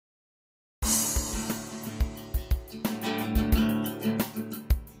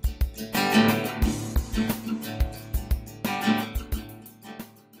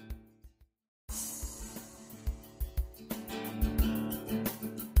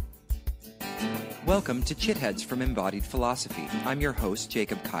Welcome to CHITHEADS from Embodied Philosophy. I'm your host,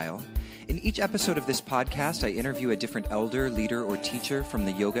 Jacob Kyle. In each episode of this podcast, I interview a different elder, leader, or teacher from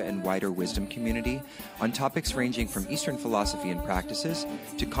the yoga and wider wisdom community on topics ranging from Eastern philosophy and practices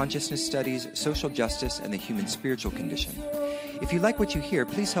to consciousness studies, social justice, and the human spiritual condition. If you like what you hear,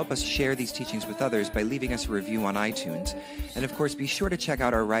 please help us share these teachings with others by leaving us a review on iTunes. And of course, be sure to check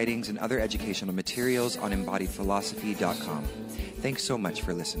out our writings and other educational materials on embodiedphilosophy.com. Thanks so much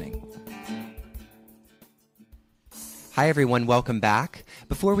for listening. Hi everyone, welcome back.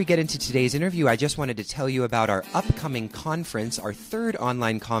 Before we get into today's interview, I just wanted to tell you about our upcoming conference, our third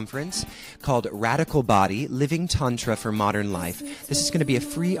online conference called Radical Body, Living Tantra for Modern Life. This is going to be a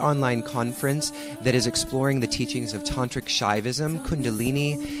free online conference that is exploring the teachings of Tantric Shaivism,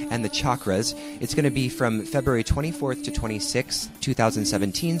 Kundalini, and the chakras. It's going to be from February 24th to 26th,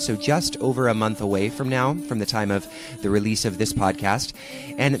 2017, so just over a month away from now, from the time of the release of this podcast.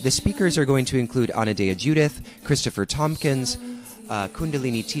 And the speakers are going to include Anadea Judith, Christopher Tompkins,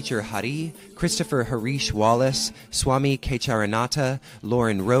 Kundalini teacher Hari, Christopher Harish Wallace, Swami Kecharanatha,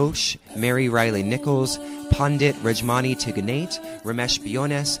 Lauren Roche, Mary Riley Nichols, Pandit Rajmani Tiganate, Ramesh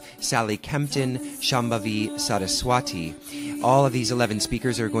Biones, Sally Kempton, Shambhavi Saraswati. All of these 11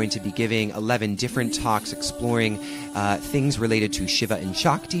 speakers are going to be giving 11 different talks exploring things related to Shiva and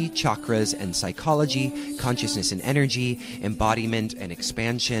Shakti, chakras and psychology, consciousness and energy, embodiment and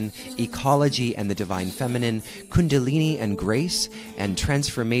expansion, ecology and the divine feminine, Kundalini and grace, and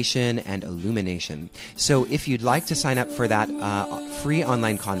transformation and illumination. So if you'd like to sign up for that free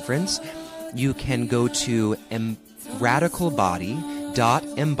online conference, you can go to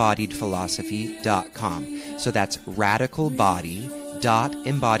radicalbody.embodiedphilosophy.com. So that's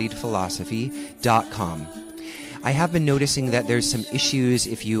radicalbody.embodiedphilosophy.com. I have been noticing that there's some issues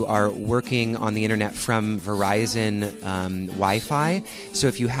if you are working on the internet from Verizon Wi-Fi. So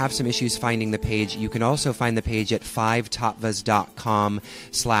if you have some issues finding the page, you can also find the page at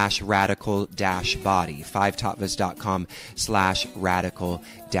 5tattvas.com/radical-body.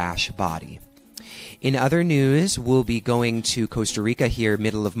 5tattvas.com/radical-body. In other news, we'll be going to Costa Rica here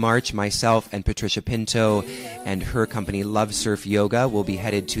middle of March. Myself and Patricia Pinto and her company Love Surf Yoga will be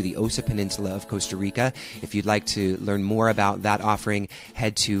headed to the Osa Peninsula of Costa Rica. If you'd like to learn more about that offering,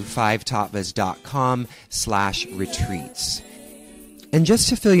 head to 5tattvas.com/retreats. And just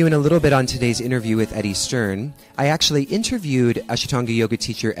to fill you in a little bit on today's interview with Eddie Stern, I actually interviewed Ashtanga Yoga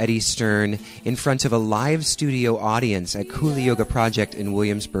teacher Eddie Stern in front of a live studio audience at Kula Yoga Project in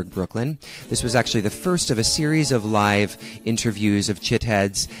Williamsburg, Brooklyn. This was actually the first of a series of live interviews of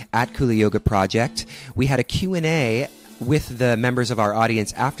CHITHEADS at Kula Yoga Project. We had a Q&A with the members of our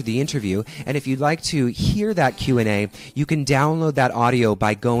audience after the interview, and if you'd like to hear that Q&A, you can download that audio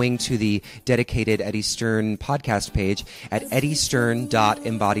by going to the dedicated Eddie Stern podcast page at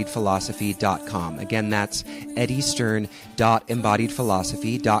eddiestern.embodiedphilosophy.com. Again, that's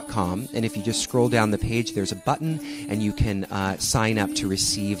eddiestern.embodiedphilosophy.com, and if you just scroll down the page, there's a button, and you can sign up to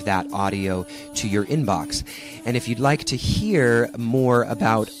receive that audio to your inbox. And if you'd like to hear more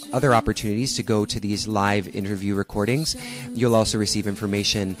about other opportunities to go to these live interview recordings, you'll also receive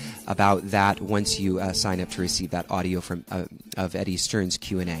information about that once you sign up to receive that audio from of Eddie Stern's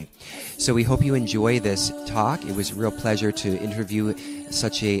Q&A. So we hope you enjoy this talk. It was a real pleasure to interview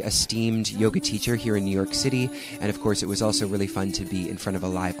such a esteemed yoga teacher here in New York City, and of course it was also really fun to be in front of a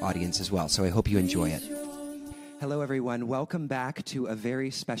live audience as well. So I hope you enjoy it. Hello, everyone. Welcome back to a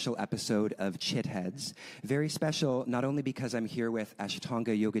very special episode of CHITHEADS. Very special not only because I'm here with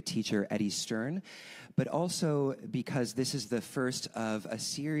Ashtanga Yoga teacher Eddie Stern, but also because this is the first of a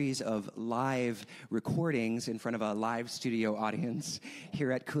series of live recordings in front of a live studio audience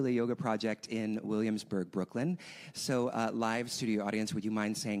here at Kula Yoga Project in Williamsburg, Brooklyn. So, live studio audience, would you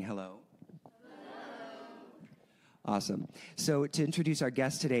mind saying hello? Awesome. So to introduce our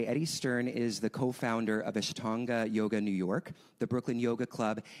guest today, Eddie Stern is the co-founder of Ashtanga Yoga New York, the Brooklyn Yoga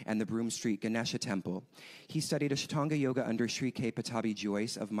Club, and the Broome Street Ganesha Temple. He studied Ashtanga Yoga under Sri Pattabhi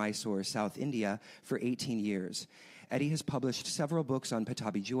Jois of Mysore, South India, for 18 years. Eddie has published several books on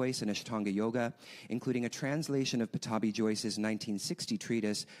Pattabhi Jois and Ashtanga Yoga, including a translation of Pattabhi Jois's 1960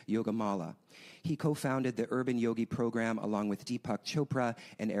 treatise, Yoga Mala. He co-founded the Urban Yogi program along with Deepak Chopra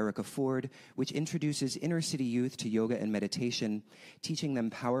and Erica Ford, which introduces inner-city youth to yoga and meditation, teaching them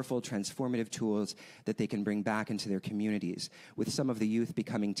powerful, transformative tools that they can bring back into their communities, with some of the youth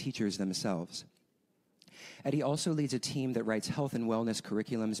becoming teachers themselves. Eddie also leads a team that writes health and wellness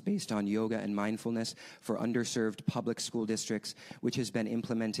curriculums based on yoga and mindfulness for underserved public school districts, which has been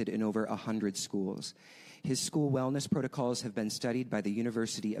implemented in over 100 schools. His school wellness protocols have been studied by the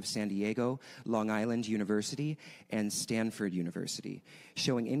University of San Diego, Long Island University, and Stanford University,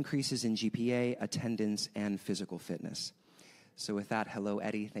 showing increases in GPA, attendance, and physical fitness. So with that, hello,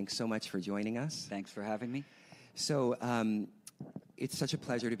 Eddie. Thanks so much for joining us. Thanks for having me. So it's such a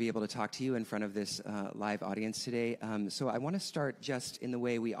pleasure to be able to talk to you in front of this live audience today. So I want to start just in the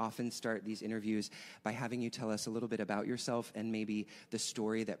way we often start these interviews by having you tell us a little bit about yourself and maybe the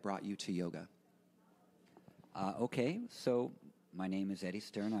story that brought you to yoga. Okay, so my name is Eddie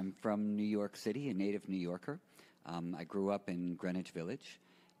Stern. I'm from New York City, a native New Yorker. I grew up in Greenwich Village,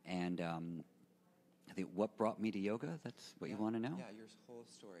 and I think what brought me to yoga, that's what you want to know? Yeah, your whole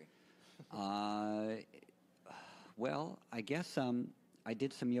story. Well, I guess I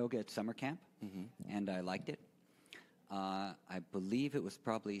did some yoga at summer camp, and I liked it. I believe it was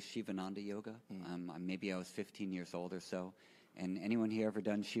probably Shivananda Yoga. Maybe I was 15 years old or so. And anyone here ever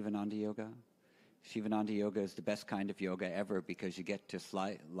done Shivananda Yoga? Shivananda Yoga is the best kind of yoga ever because you get to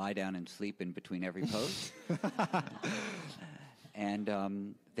lie down and sleep in between every pose.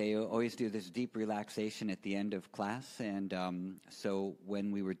 And they always do this deep relaxation at the end of class. And so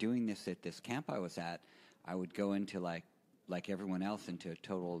when we were doing this at this camp I was at, I would go into like everyone else into a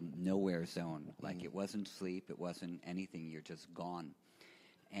total nowhere zone. Like it wasn't sleep, it wasn't anything, you're just gone.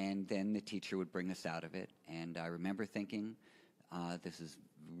 And then the teacher would bring us out of it. And I remember thinking, this is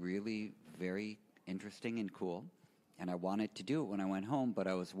really very interesting and cool. And I wanted to do it when I went home, but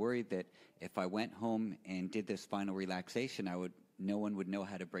I was worried that if I went home and did this final relaxation, no one would know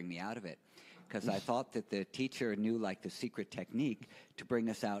how to bring me out of it. Because I thought that the teacher knew like the secret technique to bring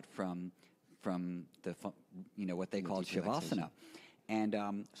us out from the, what they called Shavasana.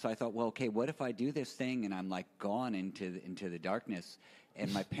 And so I thought, well, okay, what if I do this thing and I'm like gone into the darkness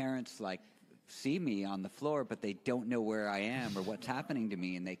and my parents like see me on the floor, but they don't know where I am or what's happening to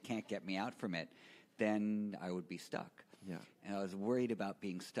me and they can't get me out from it, then I would be stuck. Yeah. And I was worried about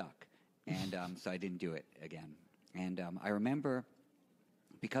being stuck. And so I didn't do it again. And I remember,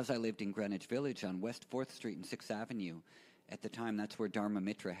 because I lived in Greenwich Village on West 4th Street and 6th Avenue, at the time that's where Dharma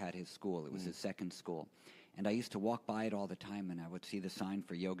Mitra had his school. It was his second school. And I used to walk by it all the time, and I would see the sign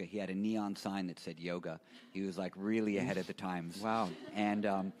for yoga. He had a neon sign that said yoga. He was like really ahead of the times. Wow.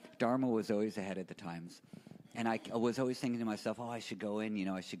 And Dharma was always ahead of the times. And I was always thinking to myself, I should go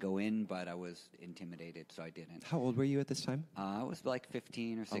in, but I was intimidated, so I didn't. How old were you at this time? I was like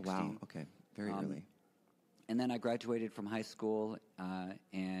 15 or 16. Oh, wow. Okay. Very early. And then I graduated from high school,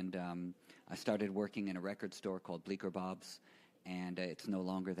 and I started working in a record store called Bleecker Bob's, and it's no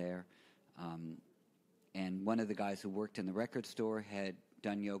longer there. And one of the guys who worked in the record store had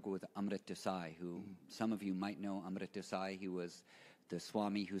done yoga with Amrit Desai, who some of you might know Amrit Desai. He was the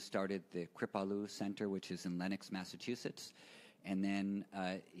Swami who started the Kripalu Center, which is in Lenox, Massachusetts. And then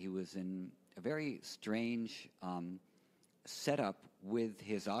he was in a very strange setup with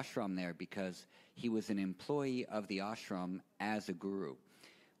his ashram there because he was an employee of the ashram as a guru,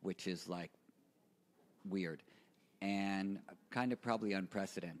 which is like weird and kind of probably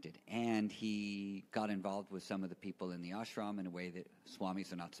unprecedented. And he got involved with some of the people in the ashram in a way that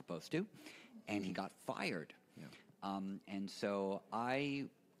swamis are not supposed to, and he got fired. Yeah. And so I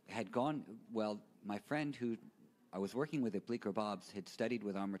had gone, my friend who I was working with at Bleecker Bob's had studied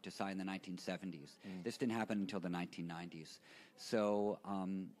with Amrit Desai in the 1970s. This didn't happen until the 1990s. So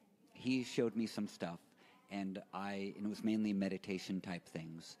he showed me some stuff, and it was mainly meditation type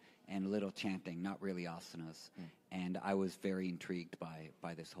things and a little chanting, not really asanas. And I was very intrigued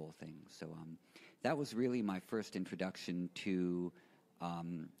by this whole thing. So that was really my first introduction to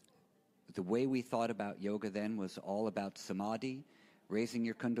the way we thought about yoga then was all about samadhi, raising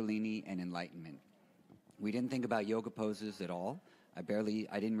your kundalini, and enlightenment. We didn't think about yoga poses at all. I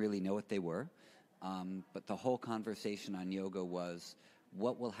didn't really know what they were. But the whole conversation on yoga was,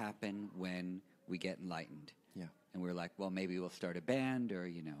 what will happen when we get enlightened? Yeah. And we were like, well, maybe we'll start a band or,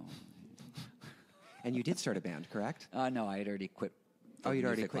 And you did start a band, correct? No, I had already quit. Oh, you'd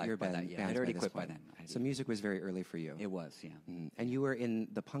already quit your band. Yeah, I had already quit by then. So music was very early for you. It was, yeah. And you were in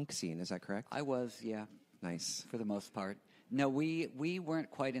the punk scene, is that correct? I was, yeah. Nice. For the most part. No, we weren't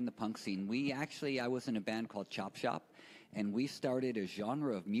quite in the punk scene. I was in a band called Chop Shop, and we started a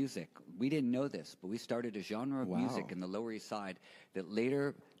genre of music. We didn't know this, but we started a genre of music in the Lower East Side that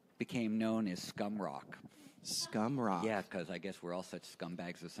later became known as scum rock. Scum rock? Yeah, because I guess we're all such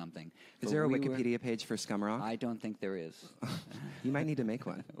scumbags or something. Is there a Wikipedia page for scum rock? I don't think there is. You might need to make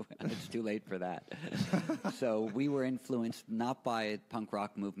one. It's too late for that. So we were influenced not by punk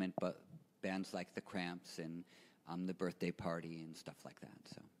rock movement, but bands like the Cramps and the Birthday Party and stuff like that.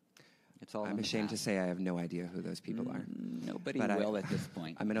 So it's all. I'm ashamed to say I have no idea who those people are. Nobody will at this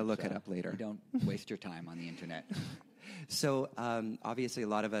point. I'm going to look it up later. Don't waste your time on the internet. So obviously a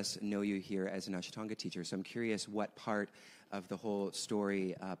lot of us know you here as an Ashtanga teacher, so I'm curious what part of the whole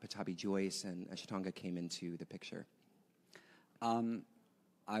story, Pattabhi Jois and Ashtanga, came into the picture.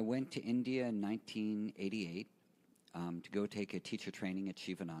 I went to India in 1988 to go take a teacher training at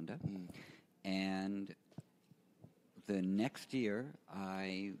Shivananda. And the next year,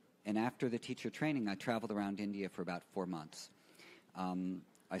 and after the teacher training, I traveled around India for about 4 months.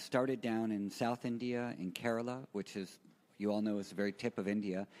 I started down in South India, in Kerala, which is, you all know, is the very tip of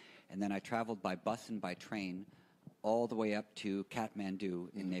India. And then I traveled by bus and by train all the way up to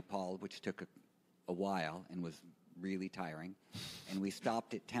Kathmandu in Nepal, which took a while and was really tiring. And we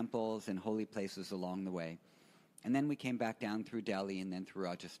stopped at temples and holy places along the way. And then we came back down through Delhi and then through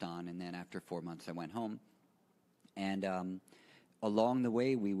Rajasthan. And then after 4 months, I went home. And along the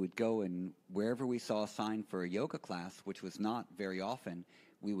way, we would go, and wherever we saw a sign for a yoga class, which was not very often,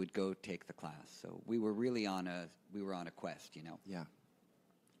 we would go take the class. So we were really on a quest, you know. Yeah.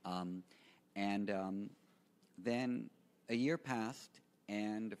 Then a year passed,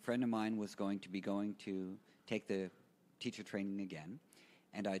 and a friend of mine was going to take the teacher training again.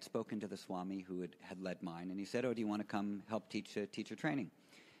 And I'd spoken to the Swami who had led mine, and he said, "Oh, do you want to come help teach teacher training?"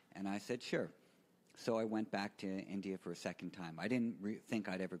 And I said, "Sure." So I went back to India for a second time. I didn't think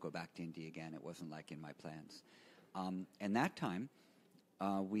I'd ever go back to India again. It wasn't like in my plans. And that time,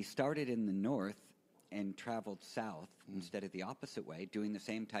 we started in the north and traveled south instead of the opposite way, doing the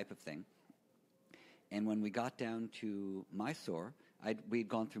same type of thing. And when we got down to Mysore, we'd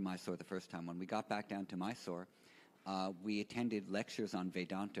gone through Mysore the first time. When we got back down to Mysore, we attended lectures on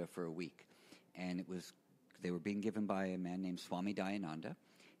Vedanta for a week. And they were being given by a man named Swami Dayananda.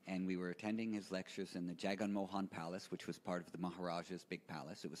 And we were attending his lectures in the Jagan Mohan Palace, which was part of the Maharaja's big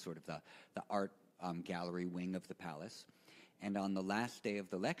palace. It was sort of the art gallery wing of the palace. And on the last day of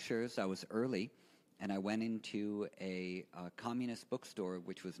the lectures, I was early, and I went into a communist bookstore,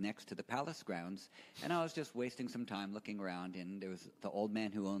 which was next to the palace grounds, and I was just wasting some time looking around, and there was the old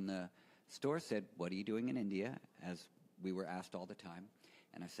man who owned the store said, "What are you doing in India?" as we were asked all the time.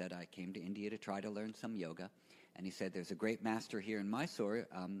 And I said, "I came to India to try to learn some yoga." And he said, "There's a great master here in Mysore.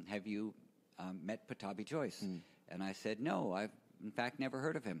 Have you met Pattabhi Jois?" And I said, "No, I've in fact never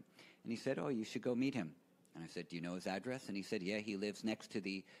heard of him." And he said, "Oh, you should go meet him." And I said, "Do you know his address?" And he said, "Yeah, he lives next to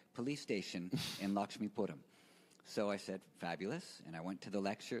the police station in Lakshmipuram." So I said, "Fabulous." And I went to the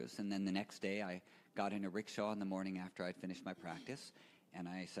lectures. And then the next day I got in a rickshaw in the morning after I'd finished my practice. And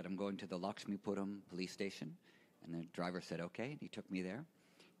I said, "I'm going to the Lakshmipuram police station." And the driver said, "Okay." And he took me there.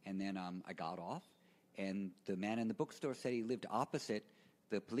 And then I got off. And the man in the bookstore said he lived opposite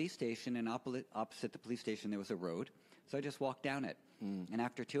the police station. And opposite the police station there was a road. So I just walked down it. And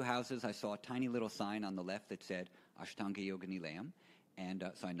after 2 houses, I saw a tiny little sign on the left that said Ashtanga Yoga New York. And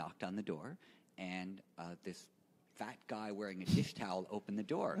so I knocked on the door, and this fat guy wearing a dish towel opened the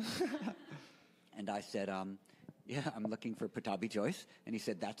door. And I said, "Yeah, I'm looking for Pattabhi Jois." And he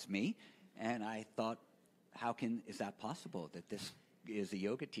said, "That's me." And I thought, is that possible, that this is a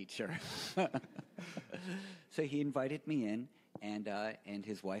yoga teacher? So he invited me in, and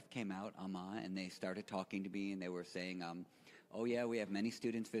his wife came out, Amma, and they started talking to me, and they were saying, "Oh, yeah, we have many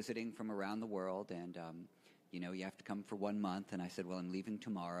students visiting from around the world, and, you have to come for 1 month." And I said, "Well, I'm leaving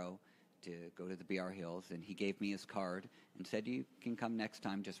tomorrow to go to the BR Hills." And he gave me his card and said, "You can come next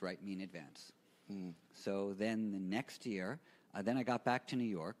time, just write me in advance." So then the next year, then I got back to New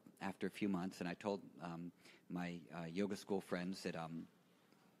York after a few months, and I told my yoga school friends that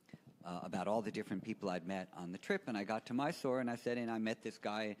about all the different people I'd met on the trip. And I got to Mysore, and I said, and I met this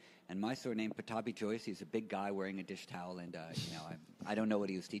guy in Mysore named Pattabhi Jois. He's a big guy wearing a dish towel, and I don't know what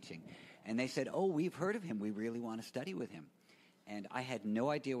he was teaching. And they said, "Oh, we've heard of him. We really want to study with him." And I had no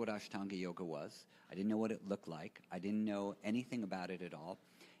idea what Ashtanga Yoga was. I didn't know what it looked like. I didn't know anything about it at all.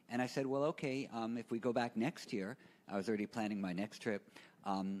 And I said, "Well, okay, if we go back next year," I was already planning my next trip,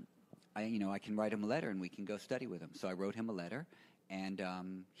 I can write him a letter and we can go study with him. So I wrote him a letter, and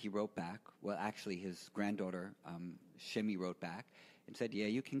he wrote back. Well, actually, his granddaughter, Shimi, wrote back and said, "Yeah,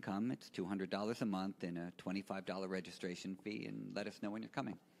 you can come. It's $200 a month and a $25 registration fee, and let us know when you're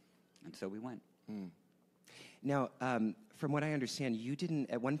coming." And so we went. Now, from what I understand,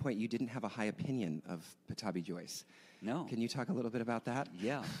 at one point you didn't have a high opinion of Pattabhi Jois. No. Can you talk a little bit about that?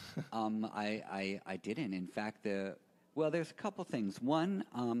 Yeah. I didn't. In fact, there's a couple things. One,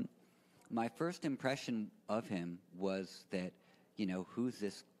 my first impression of him was that, who's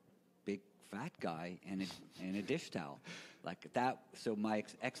this big fat guy in a dish towel. Like that, so my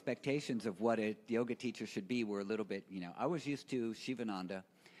expectations of what a yoga teacher should be were a little bit, I was used to Shivananda.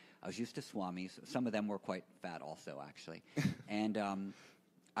 I was used to Swamis. Some of them were quite fat also, actually. And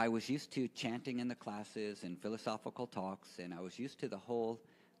I was used to chanting in the classes and philosophical talks, and I was used to the whole,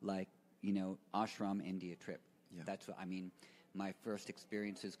 ashram India trip. Yeah. That's what, my first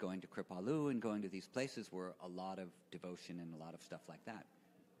experiences going to Kripalu and going to these places were a lot of devotion and a lot of stuff like that.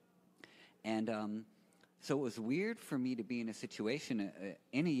 And so it was weird for me to be in a situation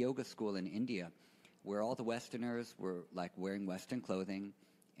in a yoga school in India where all the Westerners were like wearing Western clothing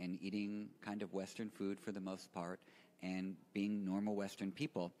and eating kind of Western food for the most part and being normal Western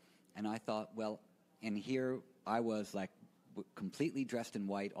people. And I thought, well, and here I was like completely dressed in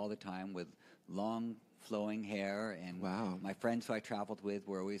white all the time with long flowing hair, and wow. My friends who I traveled with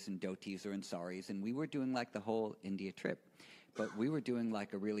were always in dhotis or in saris, and we were doing like the whole India trip. But we were doing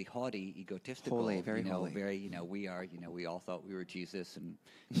like a really haughty, egotistical, holy, very holy. We all thought we were Jesus and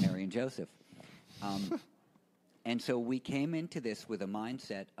Mary and Joseph. And so we came into this with a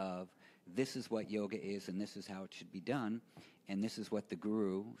mindset of this is what yoga is and this is how it should be done and this is what the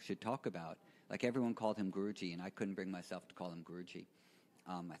guru should talk about. Like everyone called him Guruji, and I couldn't bring myself to call him Guruji.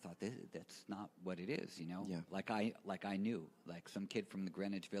 I thought that's not what it is, Yeah. Like I knew, like some kid from the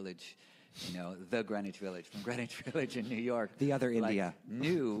Greenwich Village, the Greenwich Village, from Greenwich Village in New York. The other India.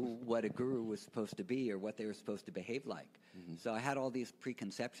 Knew what a guru was supposed to be or what they were supposed to behave like. Mm-hmm. So I had all these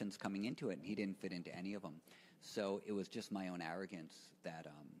preconceptions coming into it, and he didn't fit into any of them. So it was just my own arrogance that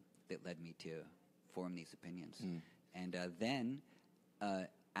led me to form these opinions. Mm. And then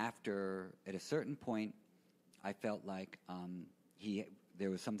after, at a certain point, I felt like there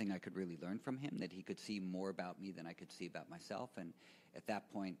was something I could really learn from him, that he could see more about me than I could see about myself. And at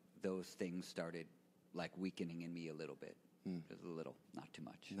that point, those things started like weakening in me a little bit. Just a little, not too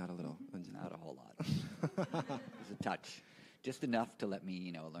much. Not a little. Not a whole lot. It was a touch. Just enough to let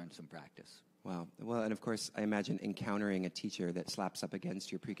me, learn some practice. Wow. Well, and of course, I imagine encountering a teacher that slaps up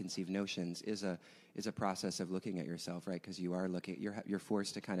against your preconceived notions is a process of looking at yourself, right? Because you are you're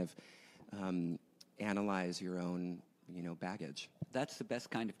forced to kind of analyze your own, baggage. That's the best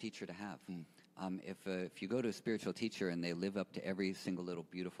kind of teacher to have. If you go to a spiritual teacher and they live up to every single little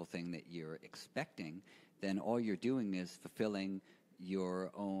beautiful thing that you're expecting, then all you're doing is fulfilling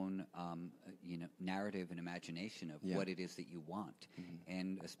your own, narrative and imagination of what it is that you want. Mm-hmm.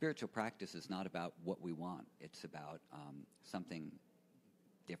 And a spiritual practice is not about what we want. It's about something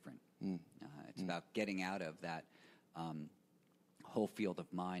different. It's about getting out of that whole field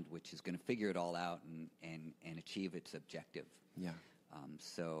of mind, which is going to figure it all out and achieve its objective. Yeah.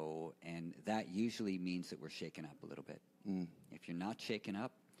 And that usually means that we're shaken up a little bit. If you're not shaken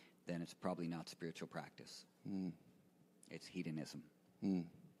up, then it's probably not spiritual practice. It's hedonism.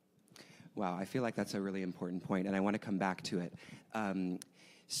 Wow, I feel like that's a really important point, and I want to come back to it.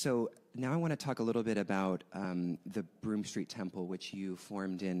 So now I want to talk a little bit about the Broome Street Temple, which you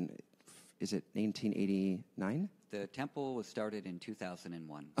formed in, is it 1989? The temple was started in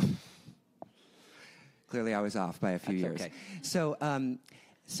 2001. Clearly I was off by a few years. Okay. So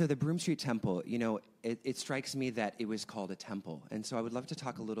the Broome Street Temple, it strikes me that it was called a temple. And so I would love to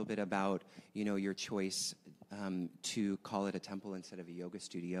talk a little bit about, your choice to call it a temple instead of a yoga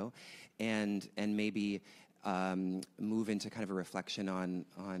studio, and maybe move into kind of a reflection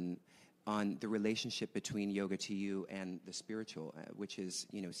on the relationship between yoga to you and the spiritual, which is,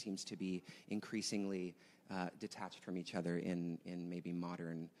 seems to be increasingly detached from each other in maybe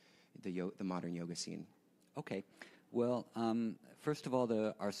the modern yoga scene. Okay. Well, first of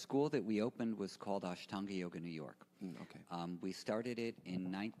all, our school that we opened was called Ashtanga Yoga New York. Okay. We started it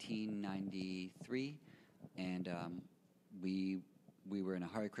in 1993, and we were in a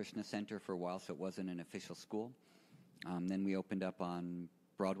Hare Krishna center for a while, so it wasn't an official school. Then we opened up on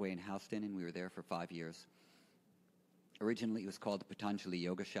Broadway in Houston, and we were there for 5 years. Originally, it was called the Patanjali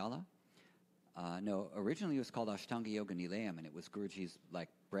Yoga Shala. Originally it was called Ashtanga Yoga Nilayam, and it was Guruji's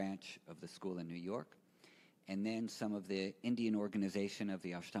branch of the school in New York. And then some of the Indian organization of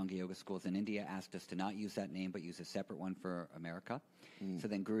the Ashtanga Yoga schools in India asked us to not use that name, but use a separate one for America. So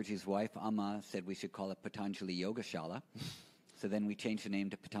then Guruji's wife, Amma, said we should call it Patanjali Yoga Shala. So then we changed the name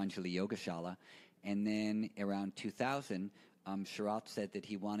to Patanjali Yoga Shala. And then around 2000, Sharat said that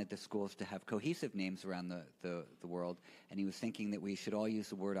he wanted the schools to have cohesive names around the world, and he was thinking that we should all use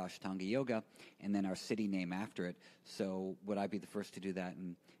the word Ashtanga Yoga and then our city name after it. So would I be the first to do that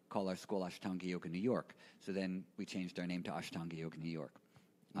and call our school Ashtanga Yoga New York? So then we changed our name to Ashtanga Yoga New York.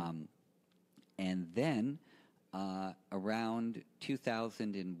 And then around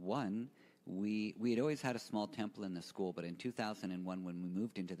 2001, we had always had a small temple in the school, but in 2001, when we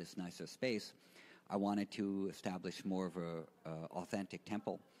moved into this nicer space, I wanted to establish more of a authentic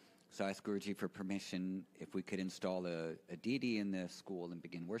temple. So I asked Guruji for permission if we could install a deity in the school and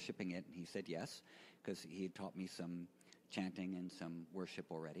begin worshiping it, and he said yes, because he had taught me some chanting and some worship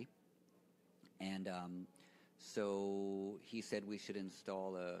already. And so he said we should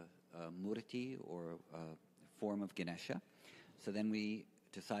install a murti, or a form of Ganesha. So then we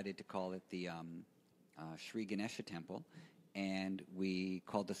decided to call it the Sri Ganesha Temple, and we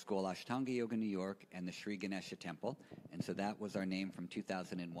called the school Ashtanga Yoga New York and the Sri Ganesha Temple, and so that was our name from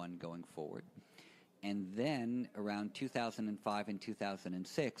 2001 going forward. And then around 2005 and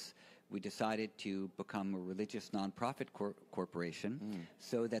 2006, we decided to become a religious nonprofit corporation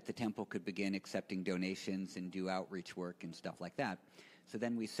so that the temple could begin accepting donations and do outreach work and stuff like that. So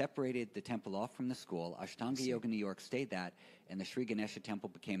then we separated the temple off from the school. Ashtanga Yoga New York stayed that, and the Sri Ganesha Temple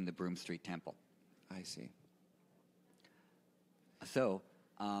became the Broome Street Temple. I see. So,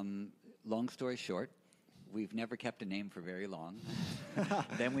 long story short, we've never kept a name for very long.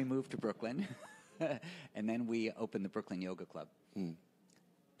 Then we moved to Brooklyn, and then we opened the Brooklyn Yoga Club.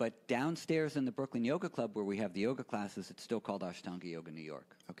 But downstairs in the Brooklyn Yoga Club, where we have the yoga classes, it's still called Ashtanga Yoga New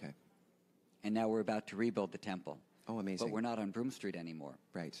York. Okay. And now we're about to rebuild the temple. Oh, amazing. But we're not on Broome Street anymore.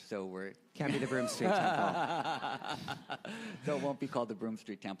 Right. So we're... Can't be the Broome Street Temple. So it won't be called the Broome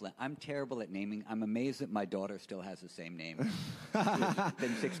Street Temple. I'm terrible at naming. I'm amazed that my daughter still has the same name. It's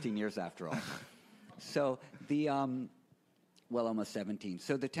been 16 years after all. So the... well, almost 17.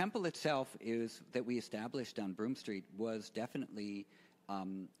 So the temple itself is that we established on Broome Street was definitely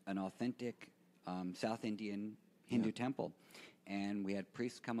an authentic South Indian Hindu temple. And we had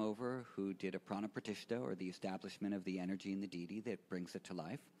priests come over who did a prana pratishtha, or the establishment of the energy in the deity that brings it to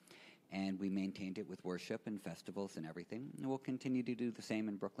life. And we maintained it with worship and festivals and everything. And we'll continue to do the same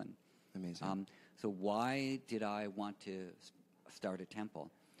in Brooklyn. Amazing. So why did I want to start a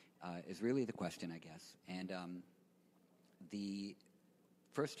temple is really the question, I guess. And the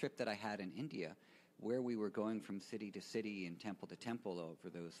first trip that I had in India, where we were going from city to city and temple to temple over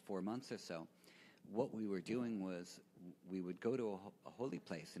those 4 months or so, what we were doing was we would go to a holy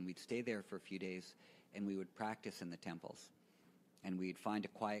place, and we'd stay there for a few days, and we would practice in the temples. And we'd find a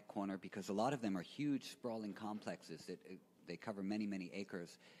quiet corner, because a lot of them are huge, sprawling complexes that they cover many, many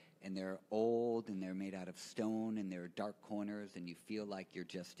acres, and they're old, and they're made out of stone, and there are dark corners, and you feel like you're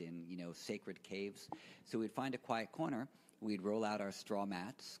just in, sacred caves. So we'd find a quiet corner. We'd roll out our straw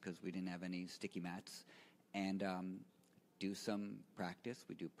mats, because we didn't have any sticky mats, and do some practice.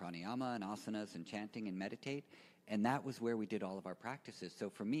 We do pranayama and asanas and chanting and meditate, and that was where we did all of our practices. So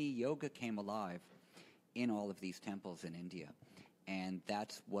for me, yoga came alive in all of these temples in India, and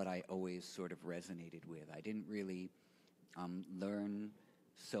that's what I always sort of resonated with. I didn't really learn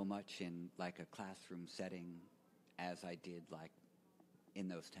so much in like a classroom setting as I did like in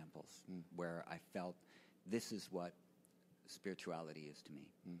those temples, where I felt this is what spirituality is to me.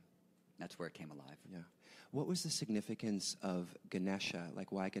 That's where it came alive. Yeah. What was the significance of Ganesha?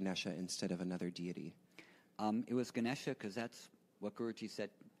 Like, why Ganesha instead of another deity? It was Ganesha because that's what Guruji said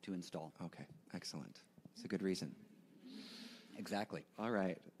to install. Okay, excellent. It's a good reason. Exactly. All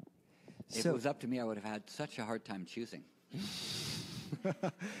right. If it was up to me, I would have had such a hard time choosing.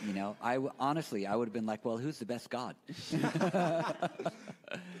 Honestly, I would have been like, well, who's the best god? And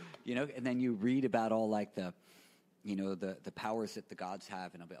then you read about all like the powers that the gods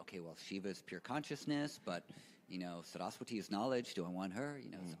have, and I'll be, okay, well, Shiva is pure consciousness, but, Saraswati is knowledge. Do I want her?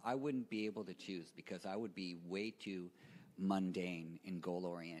 So I wouldn't be able to choose, because I would be way too mundane and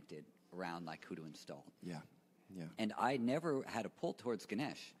goal-oriented around, like, who to install. Yeah, yeah. And I never had a pull towards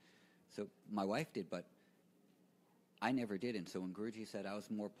Ganesh. So my wife did, but I never did. And so when Guruji said, I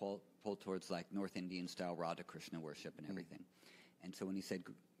was more pulled towards, like, North Indian-style Radha Krishna worship and everything. And so when he said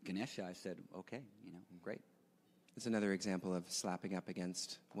Ganesha, I said, okay, great. It's another example of slapping up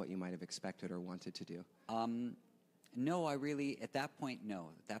against what you might have expected or wanted to do. No, at that point,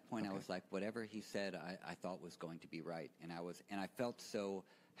 no. At that point, Okay. I was like, whatever he said, I thought was going to be right. And I felt so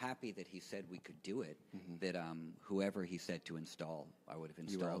happy that he said we could do it, that whoever he said to install, I would have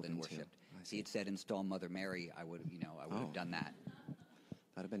installed and worshipped. If he had said install Mother Mary, I would have done that.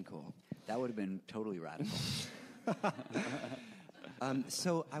 That'd have been cool. That would have been totally radical.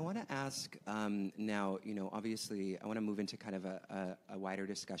 So I want to ask now, obviously I want to move into kind of a wider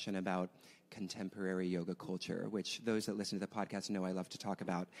discussion about contemporary yoga culture, which those that listen to the podcast know I love to talk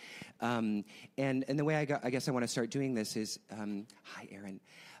about. And the way I guess I want to start doing this is, hi, Aaron,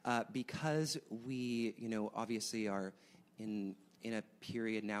 because we, obviously are in a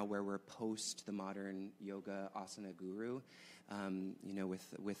period now where we're post the modern yoga asana guru.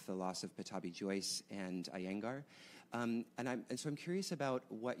 with the loss of Pattabhi Jois and Iyengar. And so I'm curious about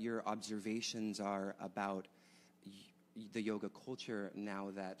what your observations are about the yoga culture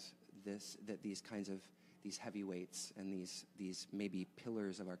now that these heavyweights and these maybe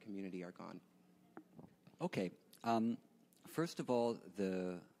pillars of our community are gone. Okay. First of all,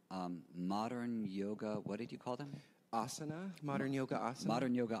 the modern yoga, what did you call them? Asana, modern yoga asana.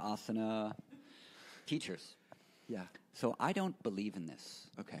 Modern yoga asana teachers. Yeah. So I don't believe in this.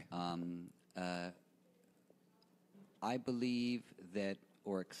 Okay. I believe that,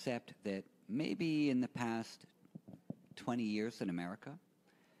 or accept that maybe in the past 20 years in America,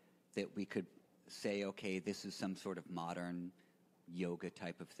 that we could say, okay, this is some sort of modern yoga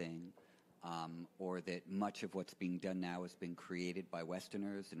type of thing, or that much of what's being done now has been created by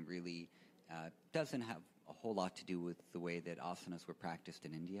Westerners and really doesn't have a whole lot to do with the way that asanas were practiced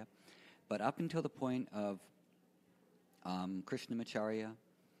in India. But up until the point of Krishnamacharya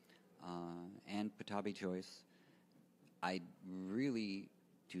and Pattabhi Jois, I really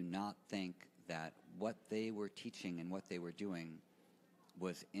do not think that what they were teaching and what they were doing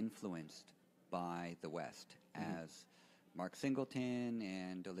was influenced by the West, as Mark Singleton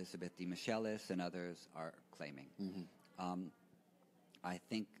and Elizabeth D. Michelis and others are claiming. I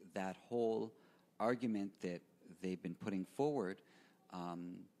think that whole argument that they've been putting forward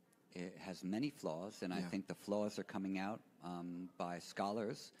it has many flaws, and I think the flaws are coming out by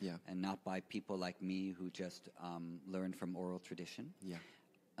scholars and not by people like me who just learn from oral tradition.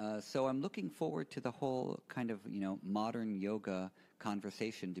 So I'm looking forward to the whole kind of, modern yoga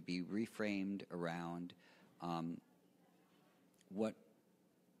conversation to be reframed around what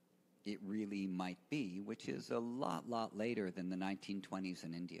it really might be, which is a lot later than the 1920s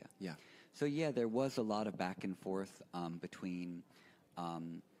in India. So there was a lot of back and forth between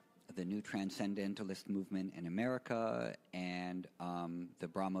the new transcendentalist movement in America and the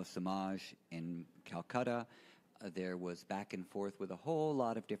Brahmo Samaj in Calcutta. There was back and forth with a whole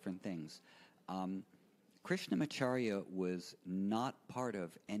lot of different things. Krishnamacharya was not part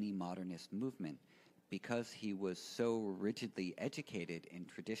of any modernist movement because he was so rigidly educated in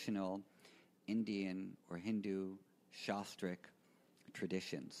traditional Indian or Hindu Shastric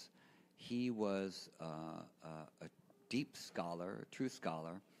traditions. He was a deep scholar, a true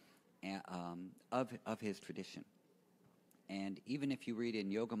scholar of his tradition. And even if you read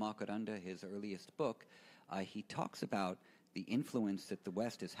in Yoga-Makaranda, his earliest book, he talks about the influence that the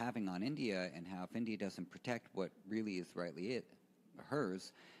West is having on India and how if India doesn't protect what really is rightly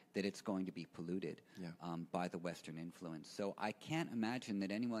hers, that it's going to be polluted by the Western influence. So I can't imagine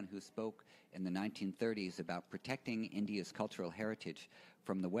that anyone who spoke in the 1930s about protecting India's cultural heritage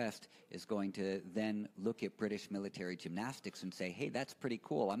from the West is going to then look at British military gymnastics and say, hey, that's pretty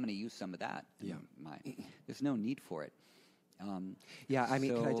cool, I'm going to use some of that. There's no need for it.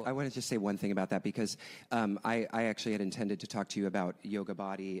 I want to just say one thing about that because I actually had intended to talk to you about Yoga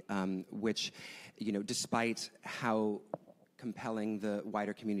Body, which, despite how compelling the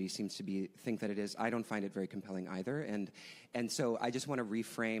wider community seems to think that it is, I don't find it very compelling either. And so I just want to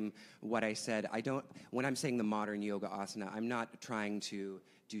reframe what I said. When I'm saying the modern yoga asana, I'm not trying to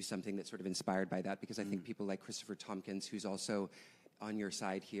do something that's sort of inspired by that because I think people like Christopher Tompkins, who's also on your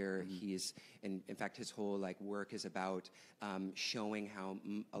side here, he's, in fact, his whole work is about showing how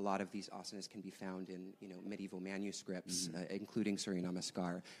a lot of these asanas can be found in medieval manuscripts, including Surya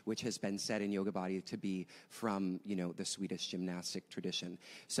Namaskar, which has been said in Yoga Body to be from the Swedish gymnastic tradition.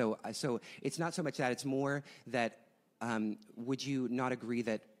 So it's not so much that; it's more that would you not agree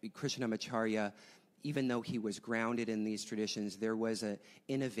that Krishnamacharya, even though he was grounded in these traditions, there was an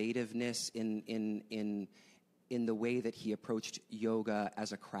innovativeness in the way that he approached yoga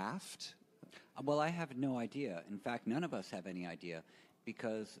as a craft? Well, I have no idea. In fact, none of us have any idea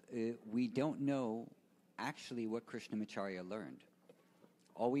because we don't know actually what Krishnamacharya learned.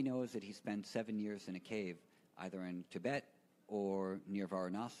 All we know is that he spent 7 years in a cave, either in Tibet or near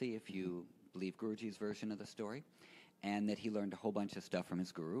Varanasi, if you believe Guruji's version of the story, and that he learned a whole bunch of stuff from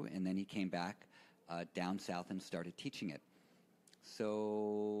his guru, and then he came back down south and started teaching it.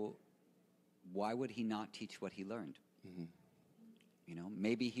 So why would he not teach what he learned?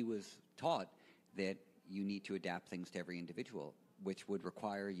 Maybe he was taught that you need to adapt things to every individual, which would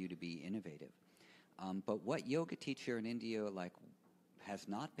require you to be innovative. But what yoga teacher in India has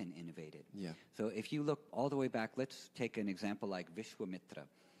not been innovated? So if you look all the way back, let's take an example like Vishwamitra,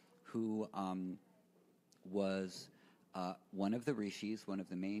 who was one of the rishis, one of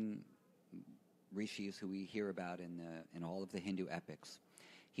the main rishis who we hear about in all of the Hindu epics.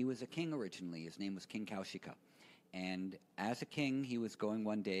 He was a king originally. His name was King Kaushika. And as a king, he was going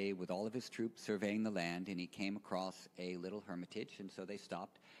one day with all of his troops surveying the land, and he came across a little hermitage, and so they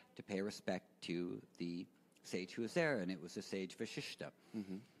stopped to pay respect to the sage who was there, and it was the sage Vashishta.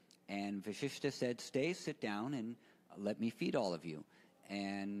 And Vashishta said, "Stay, sit down, and let me feed all of you."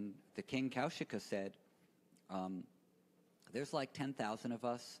 And the king Kaushika said, "There's like 10,000 of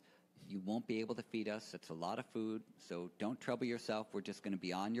us. You won't be able to feed us. It's a lot of food, so don't trouble yourself. We're just going to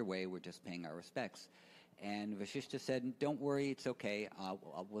be on your way. We're just paying our respects." And Vashishta said, "Don't worry, it's okay.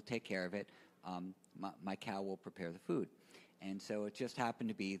 We'll take care of it. My cow will prepare the food." And so it just happened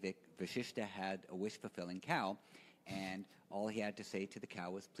to be that Vashishta had a wish-fulfilling cow, and all he had to say to the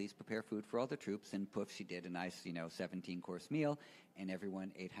cow was, "Please prepare food for all the troops." And poof, she did a nice, 17-course meal, and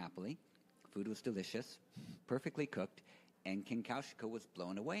everyone ate happily. Food was delicious, perfectly cooked, and King Kaushika was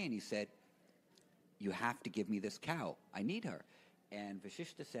blown away, and he said, "You have to give me this cow. I need her." And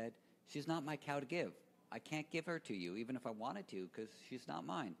Vashishta said, "She's not my cow to give. I can't give her to you, even if I wanted to, because she's not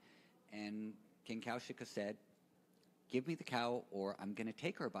mine." And King Kaushika said, "Give me the cow, or I'm going to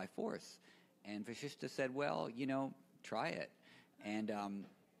take her by force." And Vashishta said, "Well, try it." And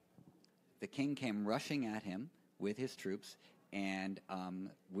the king came rushing at him with his troops, and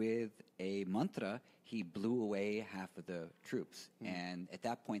with a mantra, he blew away half of the troops. And at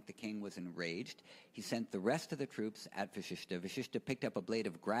that point, the king was enraged. He sent the rest of the troops at Vashishta. Vashishta picked up a blade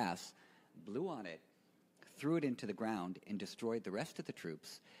of grass, blew on it, threw it into the ground, and destroyed the rest of the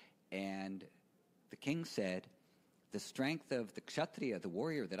troops. And the king said, "The strength of the kshatriya, the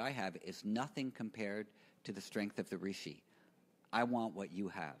warrior that I have, is nothing compared to the strength of the rishi. I want what you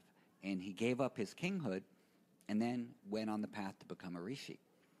have." And he gave up his kinghood and then went on the path to become a rishi.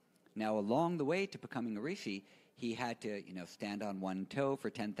 Now, along the way to becoming a rishi, he had to, stand on one toe for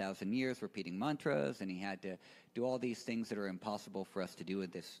 10,000 years repeating mantras, and he had to do all these things that are impossible for us to do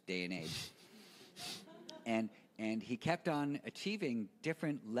in this day and age. And he kept on achieving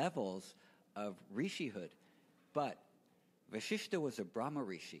different levels of rishihood. But Vashishta was a Brahma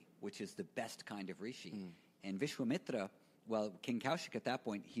rishi, which is the best kind of rishi. And Vishwamitra, well, King Kaushik at that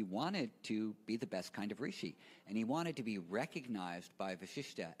point, he wanted to be the best kind of rishi. And he wanted to be recognized by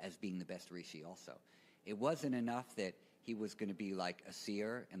Vashishta as being the best rishi also. It wasn't enough that he was going to be like a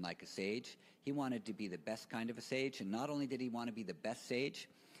seer and like a sage. He wanted to be the best kind of a sage. And not only did he want to be the best sage,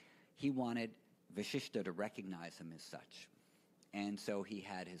 he wanted Vashishta to recognize him as such. And so he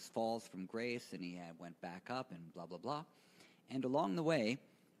had his falls from grace, and he went back up and blah, blah, blah. And along the way,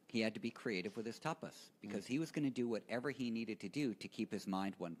 he had to be creative with his tapas, because he was going to do whatever he needed to do to keep his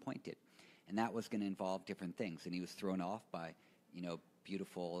mind one-pointed. And that was going to involve different things. And he was thrown off by,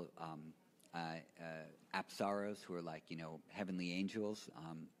 beautiful apsaras who are like, heavenly angels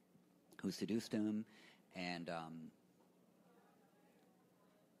who seduced him. And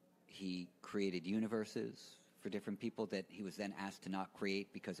he created universes for different people that he was then asked to not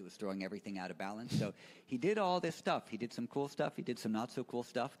create because it was throwing everything out of balance. So he did all this stuff. He did some cool stuff. He did some not so cool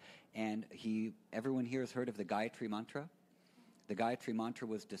stuff. And everyone here has heard of the Gayatri Mantra. The Gayatri Mantra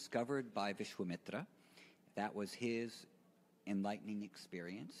was discovered by Vishwamitra. That was his enlightening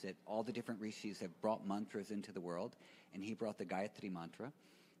experience, that all the different rishis have brought mantras into the world, and he brought the Gayatri Mantra.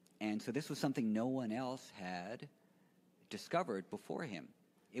 And so this was something no one else had discovered before him.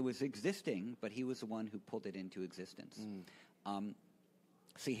 It was existing, but he was the one who pulled it into existence.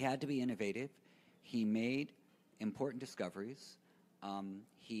 So he had to be innovative. He made important discoveries.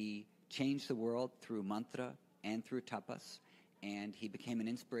 He changed the world through mantra and through tapas, and he became an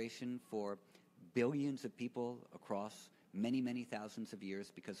inspiration for billions of people across many, many thousands of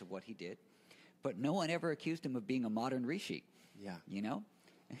years because of what he did. But no one ever accused him of being a modern rishi. Yeah.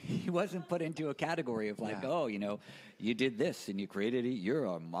 He wasn't put into a category of like, you did this and you created it. You're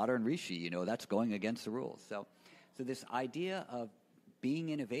a modern rishi. That's going against the rules. So this idea of being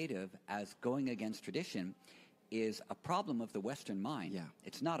innovative as going against tradition is a problem of the Western mind. Yeah.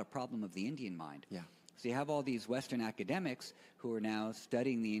 It's not a problem of the Indian mind. Yeah. So you have all these Western academics who are now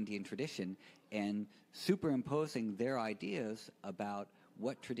studying the Indian tradition and superimposing their ideas about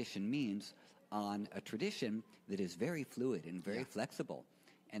what tradition means on a tradition that is very fluid and very flexible,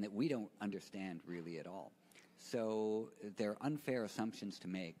 and that we don't understand really at all. So they're unfair assumptions to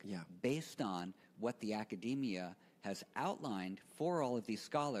make based on what the academia has outlined for all of these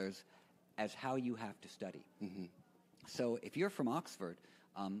scholars as how you have to study. So if you're from Oxford,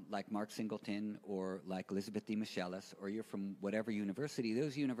 like Mark Singleton or like Elizabeth D. Michelis, or you're from whatever university,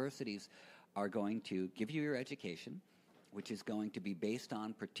 those universities are going to give you your education, which is going to be based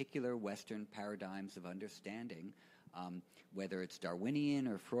on particular Western paradigms of understanding, whether it's Darwinian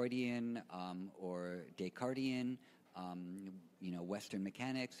or Freudian or Descartesian, Western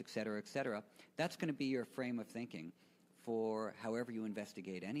mechanics, et cetera, that's going to be your frame of thinking for however you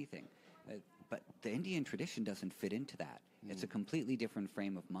investigate anything. But the Indian tradition doesn't fit into that. It's a completely different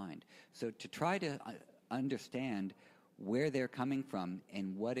frame of mind. So to try to understand where they're coming from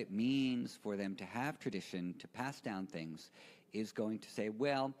and what it means for them to have tradition, to pass down things, is going to say,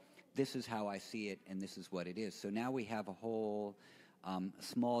 well, this is how I see it and this is what it is. So now we have a whole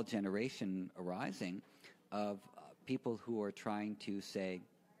small generation arising of people who are trying to say,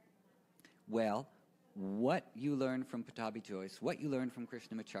 well, what you learn from Pattabhi Jois, what you learn from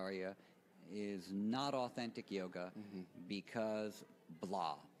Krishnamacharya is not authentic yoga because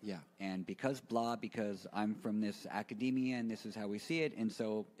blah. Yeah. And because blah, because I'm from this academia and this is how we see it, and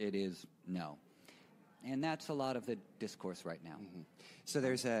so it is no. And that's a lot of the discourse right now. So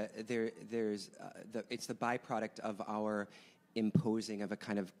it's the byproduct of our imposing of a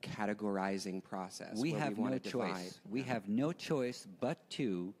kind of categorizing process. We have no divide. choice. We have no choice but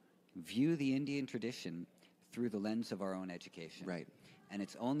to view the Indian tradition through the lens of our own education. Right. And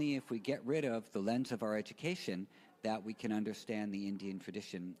it's only if we get rid of the lens of our education that we can understand the Indian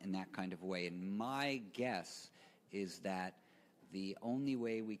tradition in that kind of way. And my guess is that the only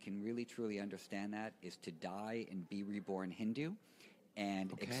way we can really truly understand that is to die and be reborn Hindu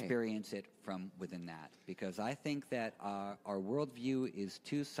and experience it from within that. Because I think that our worldview is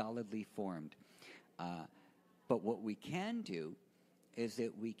too solidly formed. But what we can do is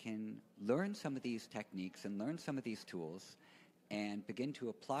that we can learn some of these techniques and learn some of these tools and begin to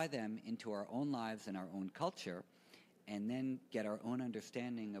apply them into our own lives and our own culture, and then get our own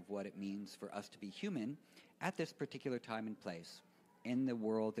understanding of what it means for us to be human at this particular time and place in the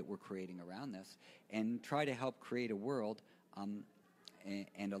world that we're creating around us, and try to help create a world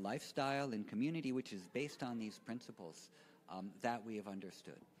and a lifestyle and community which is based on these principles that we have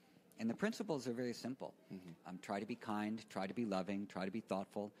understood. And the principles are very simple. Try to be kind, try to be loving, try to be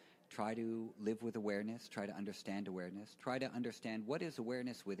thoughtful, try to live with awareness, try to understand awareness, try to understand what is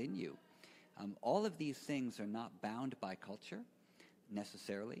awareness within you. All of these things are not bound by culture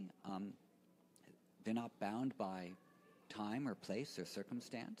necessarily. They're not bound by time or place or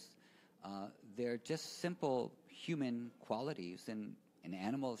circumstance. They're just simple human qualities, and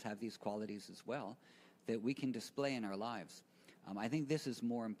animals have these qualities as well, that we can display in our lives. I think this is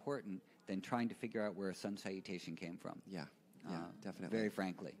more important than trying to figure out where a sun salutation came from. Yeah, definitely. Very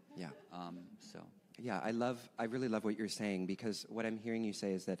frankly. Yeah. Yeah, I really love what you're saying, because what I'm hearing you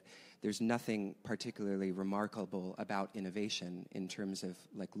say is that there's nothing particularly remarkable about innovation in terms of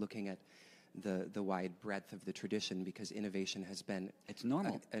like looking at the wide breadth of the tradition, because innovation has been it's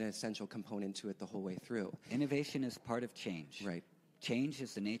normal. An essential component to it the whole way through. Innovation is part of change. Right. Change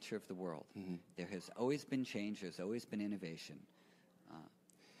is the nature of the world. There has always been change. There's always been innovation.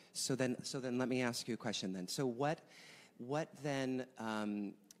 So then let me ask you a question then. So what then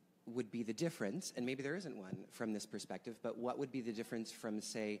would be the difference, and maybe there isn't one from this perspective, but what would be the difference from,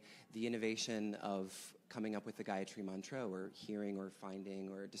 say, the innovation of coming up with the Gayatri Mantra, or hearing or finding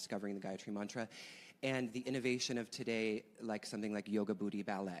or discovering the Gayatri Mantra, and the innovation of today, like something like Yoga Booty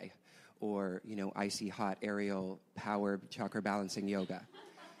Ballet, or, icy hot aerial power chakra balancing yoga?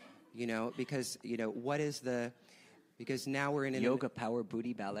 Because now we're in Yoga Power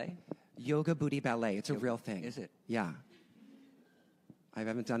Booty Ballet? Yoga Booty Ballet. It's a real thing. Is it? Yeah. I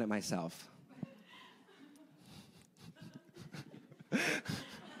haven't done it myself.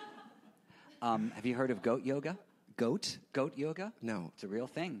 Have you heard of goat yoga? Goat? Goat yoga? No. It's a real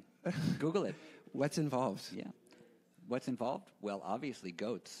thing. Google it. What's involved? Yeah. What's involved? Well, obviously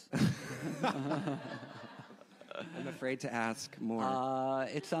goats. I'm afraid to ask more.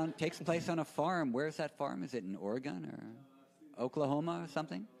 Takes place on a farm. Where's that farm? Is it in Oregon or Oklahoma or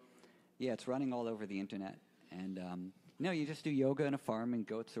something? Yeah, it's running all over the internet. And no, you just do yoga in a farm, and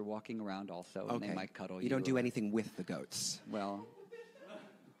goats are walking around also, and they might cuddle you. You don't do anything with the goats. Well,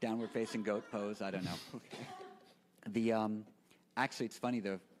 downward-facing goat pose, I don't know. Actually, it's funny,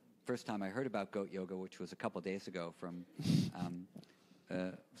 the first time I heard about goat yoga, which was a couple days ago, from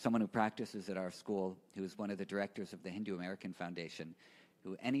someone who practices at our school, who is one of the directors of the Hindu American Foundation,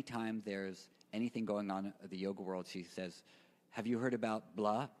 who anytime there's anything going on in the yoga world, she says, "Have you heard about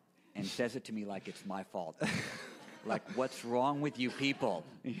blah?" and says it to me like it's my fault. Like, what's wrong with you people?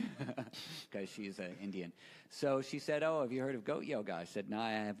 Because she's Indian. So she said, "Oh, have you heard of goat yoga?" I said, "No,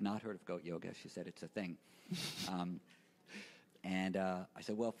 I have not heard of goat yoga." She said, "It's a thing." And I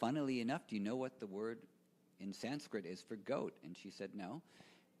said, "Well, funnily enough, do you know what the word in Sanskrit is for goat?" And she said, "No."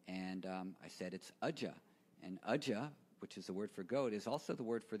 And I said, "It's aja." And aja, which is the word for goat, is also the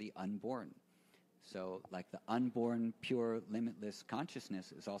word for the unborn. So like the unborn, pure, limitless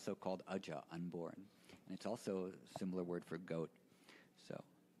consciousness is also called aja, unborn. And it's also a similar word for goat. So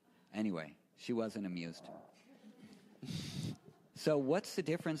anyway, she wasn't amused. So what's the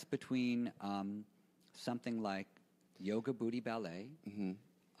difference between something like yoga booty ballet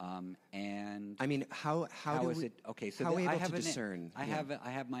and... I mean, how is it? Okay, so how are we I able have to discern? I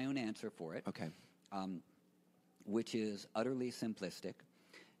have my own answer for it. Okay. Which is utterly simplistic.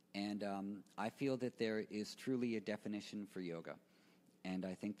 And I feel that there is truly a definition for yoga. And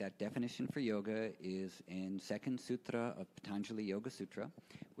I think that definition for yoga is in second sutra of Patanjali Yoga Sutra,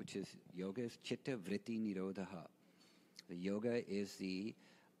 which is yoga is chitta vritti nirodha. The yoga is the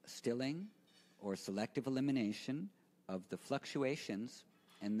stilling or selective elimination of the fluctuations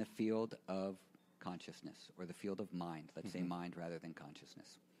in the field of consciousness, or the field of mind. Let's say mind rather than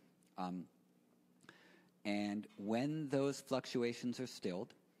consciousness. And when those fluctuations are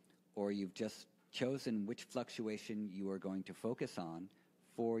stilled, or you've just chosen which fluctuation you are going to focus on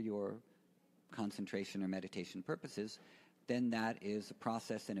for your concentration or meditation purposes, then that is a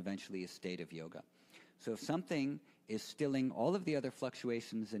process and eventually a state of yoga. So if something is stilling all of the other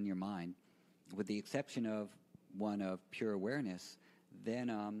fluctuations in your mind, with the exception of one of pure awareness,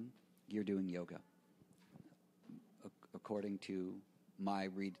 then you're doing yoga, according to my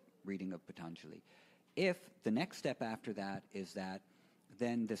reading of Patanjali. If the next step after that is that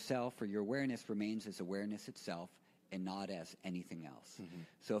then the self or your awareness remains as awareness itself and not as anything else.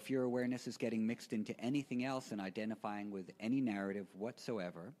 So if your awareness is getting mixed into anything else and identifying with any narrative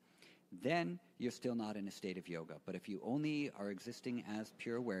whatsoever, then you're still not in a state of yoga. But if you only are existing as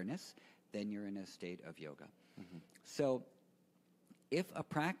pure awareness, then you're in a state of yoga. So if a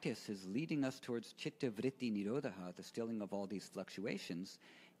practice is leading us towards chitta vritti nirodha, the stilling of all these fluctuations,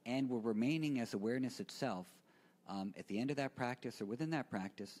 and we're remaining as awareness itself at the end of that practice or within that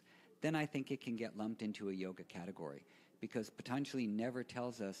practice, then I think it can get lumped into a yoga category, because Patanjali never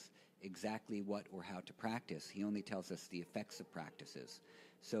tells us exactly what or how to practice. He only tells us the effects of practices.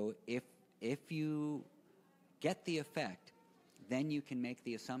 So if you get the effect, then you can make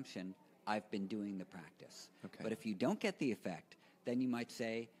the assumption, I've been doing the practice. Okay. But if you don't get the effect, then you might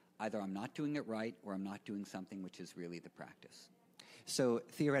say, either I'm not doing it right or I'm not doing something which is really the practice. So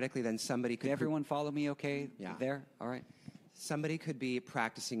theoretically, then somebody could... Did everyone follow me okay Yeah. there? All right. Somebody could be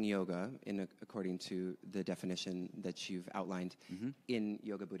practicing yoga, according to the definition that you've outlined, in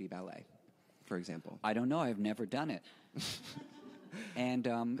yoga booty ballet, for example. I don't know. I've never done it. And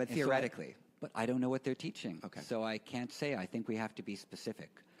But theoretically. But I don't know what they're teaching. Okay. So I can't say. I think we have to be specific.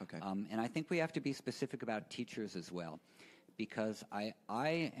 Okay. And I think we have to be specific about teachers as well, because I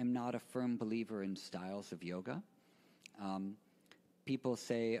am not a firm believer in styles of yoga. People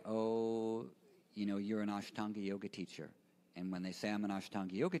say, oh, you're an Ashtanga yoga teacher. And when they say I'm an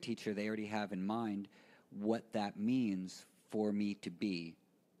Ashtanga yoga teacher, they already have in mind what that means for me to be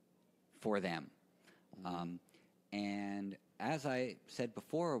for them. And as I said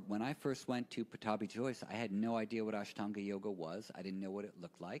before, when I first went to Pattabhi Jois, I had no idea what Ashtanga yoga was. I didn't know what it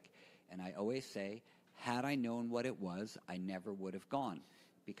looked like. And I always say, had I known what it was, I never would have gone,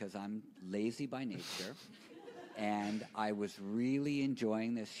 because I'm lazy by nature. And I was really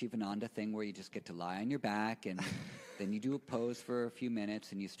enjoying this Shivananda thing where you just get to lie on your back and then you do a pose for a few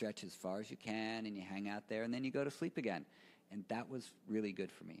minutes and you stretch as far as you can and you hang out there and then you go to sleep again. And that was really good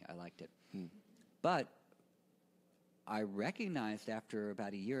for me. I liked it. But I recognized after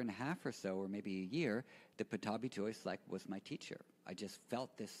about a year and a half or so, or maybe a year, that Pattabhi Jois was my teacher. I just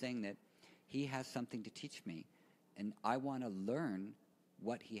felt this thing that he has something to teach me, and I want to learn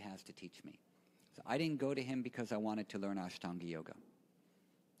what he has to teach me. So I didn't go to him because I wanted to learn Ashtanga Yoga.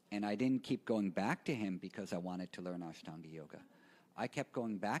 And I didn't keep going back to him because I wanted to learn Ashtanga Yoga. I kept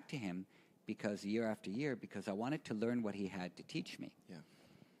going back to him because year after year, because I wanted to learn what he had to teach me. Yeah.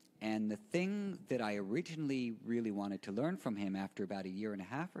 And the thing that I originally really wanted to learn from him after about a year and a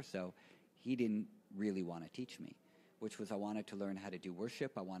half or so, he didn't really want to teach me, which was I wanted to learn how to do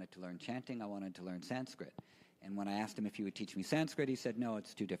worship, I wanted to learn chanting, I wanted to learn Sanskrit. And when I asked him if he would teach me Sanskrit, he said, no,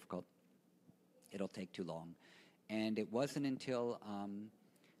 it's too difficult. It'll take too long. And it wasn't until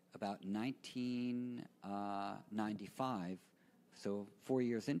about 1995, so 4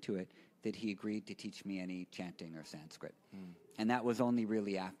 years into it, that he agreed to teach me any chanting or Sanskrit. And that was only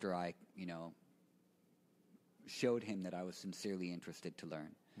really after I, showed him that I was sincerely interested to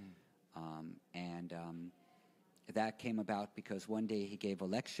learn. That came about because one day he gave a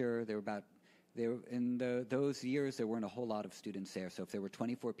lecture. Those years, there weren't a whole lot of students there. So if there were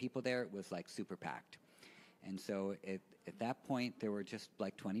 24 people there, it was like super packed. And so at that point, there were just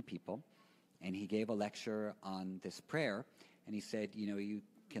like 20 people. And he gave a lecture on this prayer. And he said, you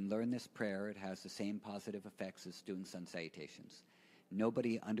can learn this prayer. It has the same positive effects as doing sun salutations.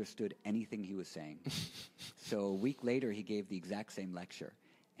 nobody understood anything he was saying. So a week later, he gave the exact same lecture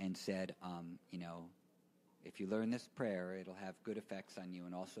and said, if you learn this prayer, it'll have good effects on you,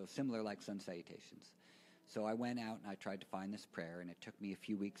 and also similar like sun salutations. So I went out and I tried to find this prayer, and it took me a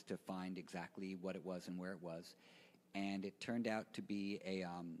few weeks to find exactly what it was and where it was. And it turned out to be a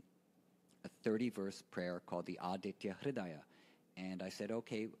 30-verse prayer called the Aditya Hridaya. And I said,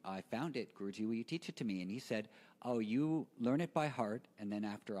 okay, I found it. Guruji, will you teach it to me? And he said, oh, you learn it by heart, and then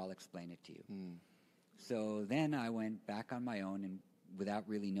after I'll explain it to you. So then I went back on my own, and without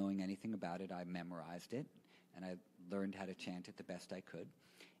really knowing anything about it, I memorized it, and I learned how to chant it the best I could.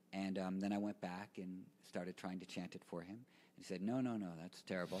 And then I went back and started trying to chant it for him. He said, no, that's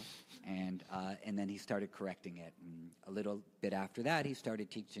terrible. And then he started correcting it. And a little bit after that, he started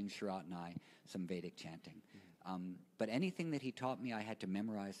teaching Sharat and I some Vedic chanting. But anything that he taught me, I had to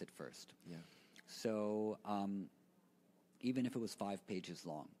memorize it first. Yeah. So even if it was 5 pages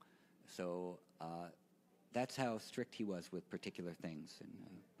long. So that's how strict he was with particular things.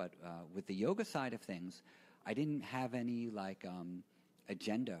 But with the yoga side of things, I didn't have any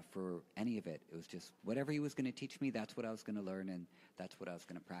agenda for any of it. It was just whatever he was going to teach me, that's what I was going to learn, and that's what I was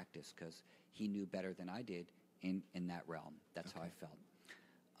going to practice, because he knew better than I did in that realm. That's how I felt.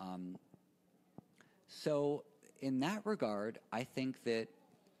 So in that regard, I think that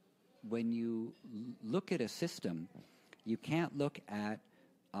when you look at a system, you can't look at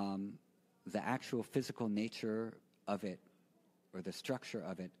the actual physical nature of it or the structure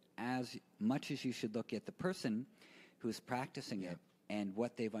of it as much as you should look at the person who's practicing it and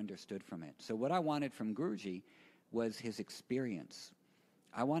what they've understood from it. So what I wanted from Guruji was his experience.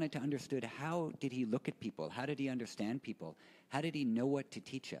 I wanted to understand, how did he look at people? How did he understand people? How did he know what to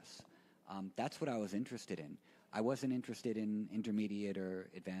teach us? That's what I was interested in. I wasn't interested in intermediate or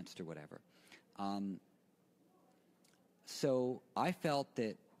advanced or whatever. So I felt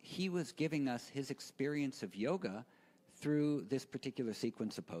that he was giving us his experience of yoga through this particular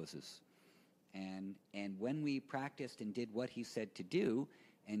sequence of poses. And when we practiced and did what he said to do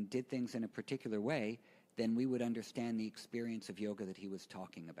and did things in a particular way, then we would understand the experience of yoga that he was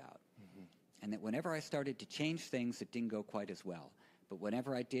talking about. And that whenever I started to change things, it didn't go quite as well. But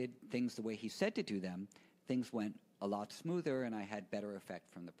whenever I did things the way he said to do them, things went a lot smoother, and I had better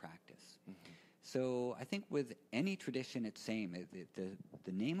effect from the practice. So I think with any tradition, it's same.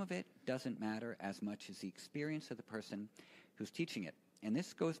 The name of it doesn't matter as much as the experience of the person who's teaching it. And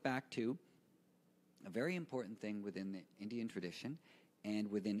this goes back to a very important thing within the Indian tradition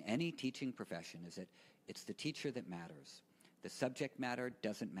and within any teaching profession, is that it's the teacher that matters. The subject matter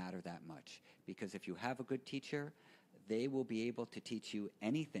doesn't matter that much, because if you have a good teacher, they will be able to teach you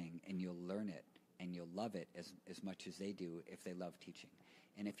anything, and you'll learn it, and you'll love it as much as they do if they love teaching.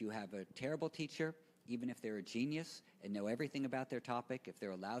 And if you have a terrible teacher, even if they're a genius and know everything about their topic, if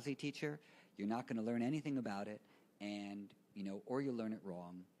they're a lousy teacher, you're not going to learn anything about it, and or you'll learn it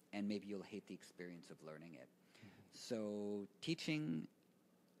wrong, and maybe you'll hate the experience of learning it. So teaching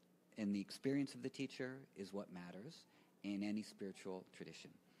and the experience of the teacher is what matters in any spiritual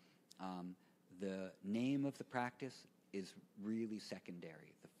tradition. The name of the practice is really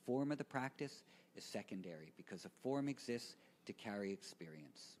secondary. The form of the practice is secondary, because a form exists to carry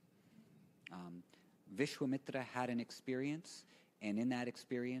experience. Vishwamitra had an experience, and in that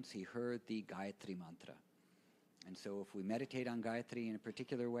experience he heard the Gayatri mantra. And so if we meditate on Gayatri in a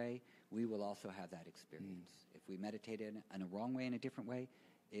particular way, we will also have that experience. If we meditate in a wrong way, in a different way,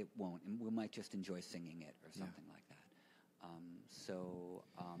 it won't. And we might just enjoy singing it or something like that. So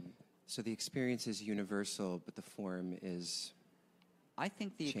the experience is universal, but the form is I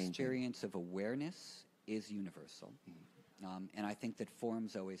think the changing. Experience of awareness is universal. And I think that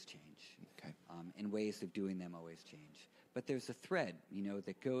forms always change. Okay. And ways of doing them always change. But there's a thread,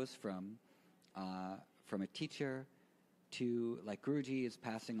 that goes from a teacher to, like Guruji is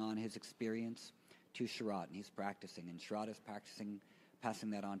passing on his experience to Sharat, and he's practicing, and Sharat is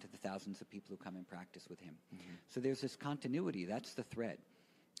passing that on to the thousands of people who come and practice with him. So there's this continuity. That's the thread.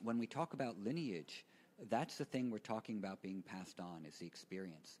 When we talk about lineage, that's the thing we're talking about being passed on, is the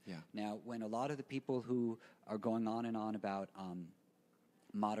experience. Yeah. Now, when a lot of the people who are going on and on about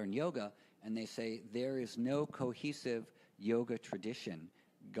modern yoga, and they say there is no cohesive yoga tradition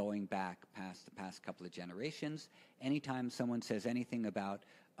going back past the past couple of generations, anytime someone says anything about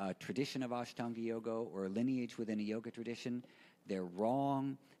a tradition of Ashtanga Yoga or a lineage within a yoga tradition, they're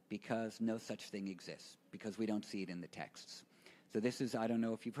wrong, because no such thing exists, because we don't see it in the texts. So this is, I don't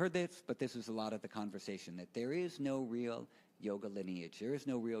know if you've heard this, but this is a lot of the conversation, that there is no real yoga lineage. There is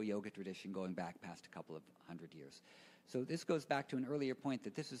no real yoga tradition going back past a couple of 100 years. So this goes back to an earlier point,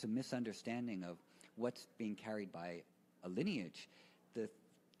 that this is a misunderstanding of what's being carried by a lineage. the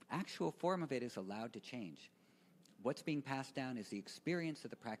actual form of it is allowed to change. What's being passed down is the experience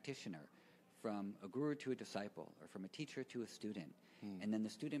of the practitioner, from a guru to a disciple, or from a teacher to a student. And then the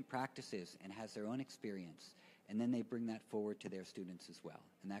student practices and has their own experience, and then they bring that forward to their students as well.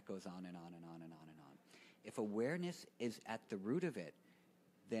 And that goes on and on and on and on and on. If awareness is at the root of it,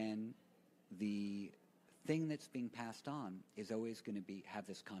 then the thing that's being passed on is always going to have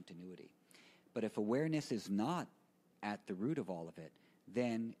this continuity. But if awareness is not at the root of all of it,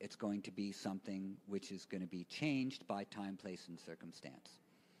 then it's going to be something which is going to be changed by time, place, and circumstance.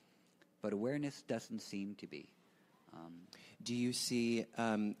 But awareness doesn't seem to be. Do you see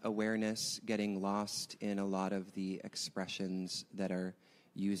awareness getting lost in a lot of the expressions that are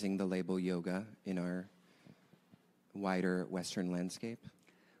using the label yoga in our wider Western landscape?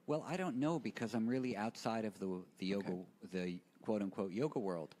 Well, I don't know, because I'm really outside of the yoga, the quote-unquote yoga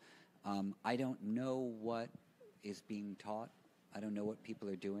world. I don't know what is being taught. I don't know what people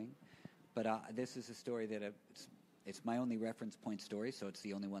are doing. But this is a story that it's my only reference point story, so it's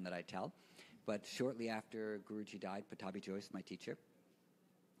the only one that I tell. But shortly after Guruji died, Pattabhi Jois, my teacher,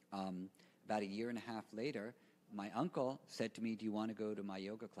 about a year and a half later, my uncle said to me, "Do you want to go to my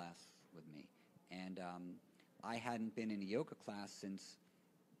yoga class with me?" And I hadn't been in a yoga class since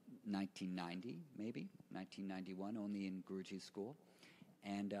 1990, maybe, 1991, only in Guruji's school.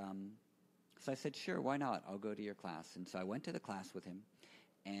 And so I said, "Sure, why not? I'll go to your class." And so I went to the class with him,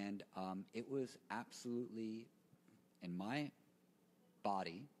 and it was absolutely, in my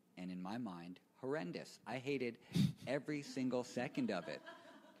body and in my mind, horrendous. I hated every single second of it.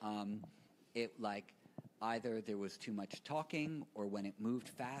 Either there was too much talking, or when it moved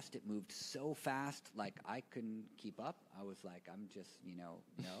fast, it moved so fast, like I couldn't keep up. I was like, I'm just, no.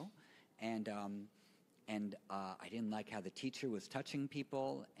 And I didn't like how the teacher was touching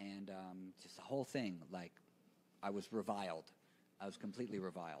people, and just the whole thing, like I was reviled. I was completely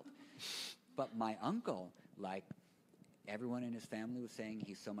reviled. But my uncle, like, everyone in his family was saying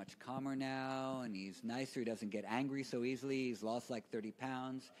he's so much calmer now, and he's nicer, he doesn't get angry so easily, he's lost like 30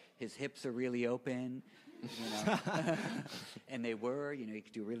 pounds, his hips are really open, and they were, he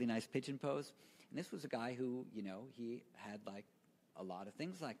could do a really nice pigeon pose. And this was a guy who, he had like a lot of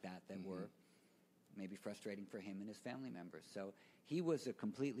things like that were maybe frustrating for him and his family members. So he was a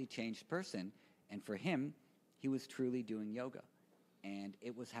completely changed person, and for him, he was truly doing yoga. And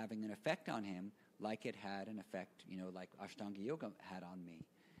it was having an effect on him like it had an effect, like Ashtanga Yoga had on me.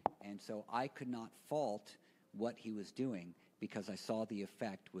 And so I could not fault what he was doing, because I saw the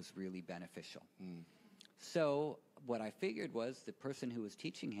effect was really beneficial. So what I figured was the person who was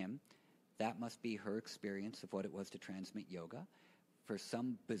teaching him, that must be her experience of what it was to transmit yoga. For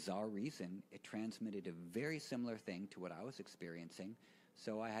some bizarre reason, it transmitted a very similar thing to what I was experiencing.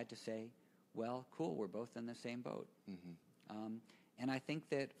 So I had to say, well, cool, we're both in the same boat. And I think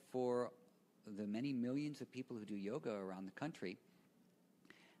that for the many millions of people who do yoga around the country,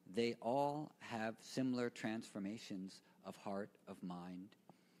 they all have similar transformations of heart, of mind,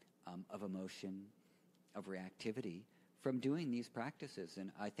 of emotion, of reactivity from doing these practices.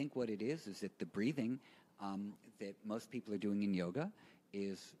 And I think what it is that the breathing that most people are doing in yoga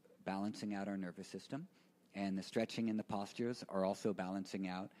is balancing out our nervous system, and the stretching and the postures are also balancing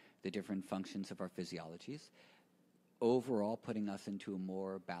out the different functions of our physiologies, overall putting us into a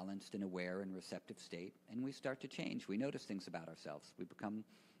more balanced and aware and receptive state, and we start to change. We notice things about ourselves. We become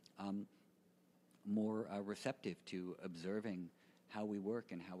more receptive to observing how we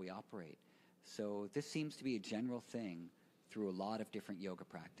work and how we operate. So this seems to be a general thing through a lot of different yoga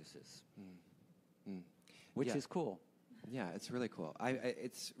practices, which is cool. Yeah, it's really cool.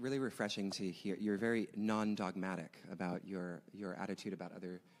 It's really refreshing to hear. You're very non-dogmatic about your attitude about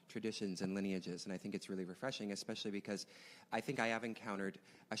other traditions and lineages, and I think it's really refreshing, especially because I think I have encountered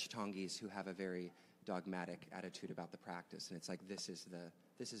Ashtangis who have a very dogmatic attitude about the practice, and it's like this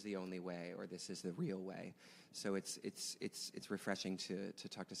is the only way, or this is the real way. So it's refreshing to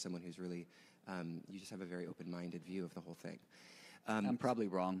talk to someone who's really you just have a very open-minded view of the whole thing. I'm probably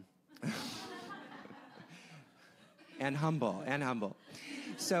wrong. And humble.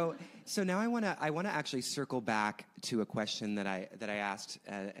 So now I want to actually circle back to a question that I asked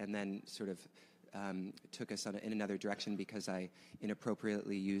and then sort of took us in another direction because I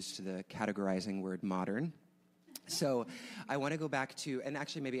inappropriately used the categorizing word modern. So I want to go back to, and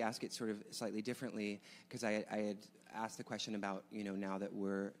actually maybe ask it sort of slightly differently, because I had asked the question about, now that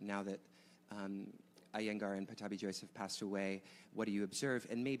Iyengar and Pattabhi Jois have passed away, what do you observe?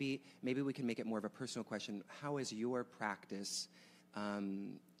 And maybe we can make it more of a personal question. How has your practice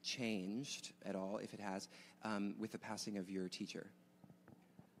changed at all, if it has, with the passing of your teacher?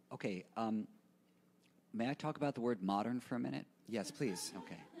 Okay. may I talk about the word modern for a minute? Yes, please.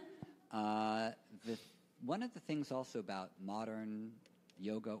 Okay. One of the things also about modern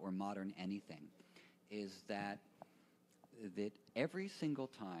yoga or modern anything is that every single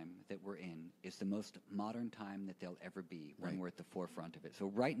time that we're in is the most modern time that there'll ever be when we're at the forefront of it.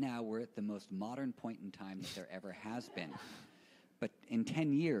 So right now we're at the most modern point in time that there ever has been. But in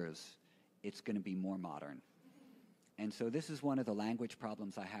 10 years, it's going to be more modern. And so this is one of the language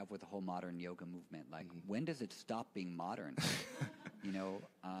problems I have with the whole modern yoga movement. Like, when does it stop being modern?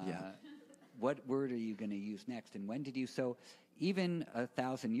 What word are you going to use next? And when did you... So even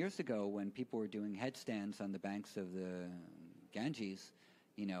 1,000 years ago, when people were doing headstands on the banks of the Ganges,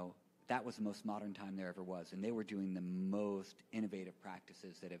 that was the most modern time there ever was. And they were doing the most innovative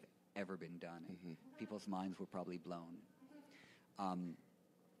practices that have ever been done. And people's minds were probably blown.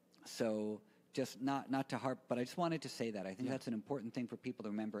 So just not to harp, but I just wanted to say that. I think that's an important thing for people to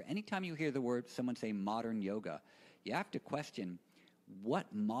remember. Anytime you hear the word, someone say modern yoga, you have to question, what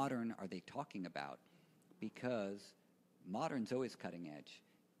modern are they talking about? Because modern's always cutting edge.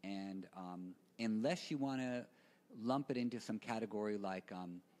 And unless you want to lump it into some category like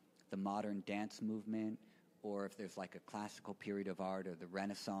the modern dance movement, or if there's like a classical period of art or the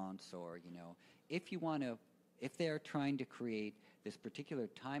Renaissance, or, if they're trying to create this particular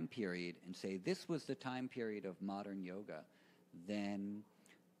time period and say this was the time period of modern yoga, then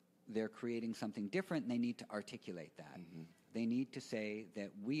they're creating something different and they need to articulate that. They need to say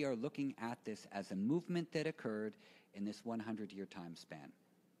that we are looking at this as a movement that occurred in this 100-year time span.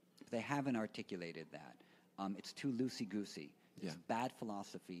 If they haven't articulated that, it's too loosey-goosey. It's bad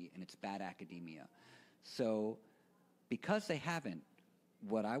philosophy and it's bad academia. So because they haven't,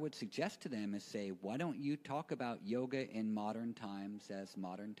 what I would suggest to them is say, why don't you talk about yoga in modern times as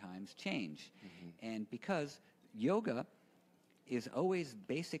modern times change? And because yoga is always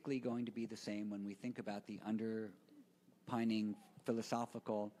basically going to be the same when we think about the underpinning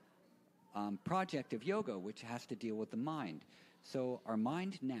philosophical project of yoga, which has to deal with the mind. So our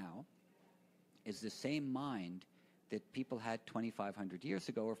mind now is the same mind that people had 2,500 years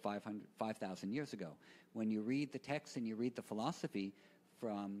ago or 5,000 years ago. When you read the text and you read the philosophy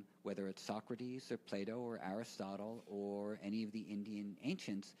from whether it's Socrates or Plato or Aristotle or any of the Indian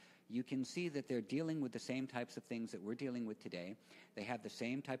ancients, you can see that they're dealing with the same types of things that we're dealing with today. They have the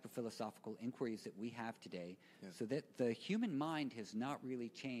same type of philosophical inquiries that we have today, so that the human mind has not really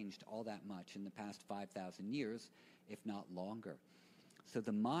changed all that much in the past 5,000 years, if not longer. So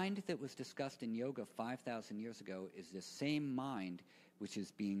the mind that was discussed in yoga 5,000 years ago is the same mind which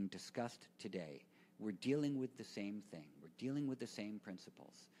is being discussed today. We're dealing with the same thing. We're dealing with the same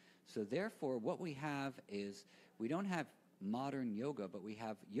principles. So therefore, what we have is, we don't have modern yoga, but we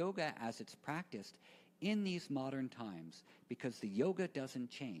have yoga as it's practiced in these modern times, because the yoga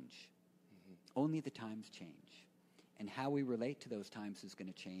doesn't change. Only the times change. And how we relate to those times is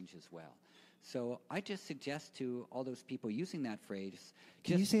going to change as well. So I just suggest to all those people using that phrase...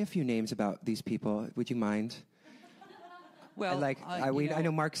 Can you say a few names about these people? Would you mind? Well, I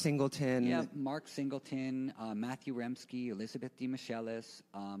know Mark Singleton. Yeah, Mark Singleton, Matthew Remski, Elizabeth D. Michelis,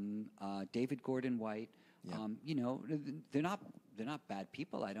 David Gordon White. Yeah. They're not bad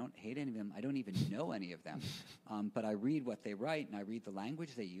people. I don't hate any of them. I don't even know any of them. But I read what they write, and I read the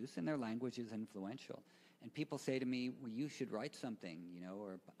language they use, and their language is influential. And people say to me, well, you should write something,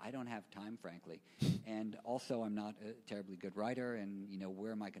 or I don't have time, frankly. And also, I'm not a terribly good writer, and,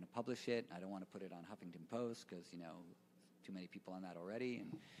 where am I going to publish it? I don't want to put it on Huffington Post because, too many people on that already,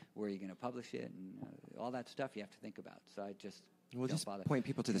 and where are you going to publish it, and all that stuff you have to think about. So I just we'll don't just bother. Point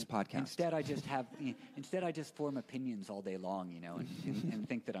people to this podcast. Instead, I just form opinions all day long, and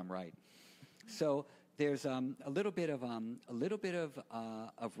think that I'm right. So there's a little bit of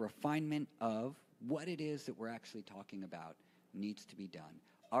refinement of what it is that we're actually talking about needs to be done.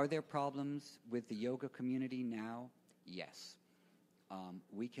 Are there problems with the yoga community now? Yes.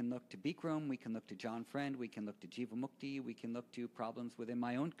 We can look to Bikram, we can look to John Friend, we can look to Jiva Mukti, we can look to problems within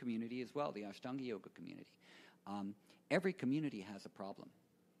my own community as well, the Ashtanga Yoga community. Every community has a problem.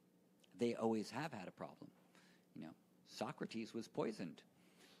 They always have had a problem. Socrates was poisoned.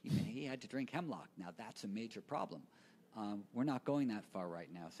 He had to drink hemlock. Now that's a major problem. We're not going that far right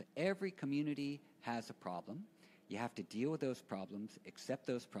now. So every community has a problem. You have to deal with those problems, accept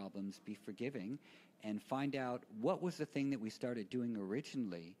those problems, be forgiving, and find out what was the thing that we started doing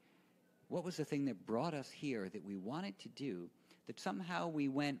originally, what was the thing that brought us here that we wanted to do, that somehow we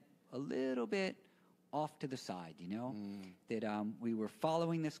went a little bit off to the side, that we were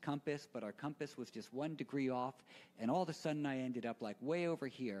following this compass, but our compass was just 1 degree off, and all of a sudden I ended up like way over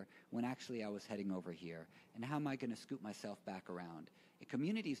here when actually I was heading over here. And how am I going to scoop myself back around? And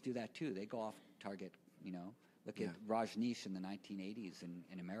communities do that too. They go off target Look at Rajneesh in the 1980s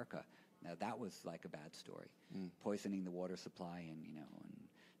in America. Now that was like a bad story, poisoning the water supply and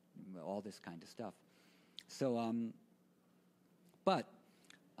all this kind of stuff. So,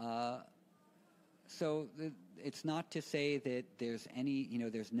 it's not to say that there's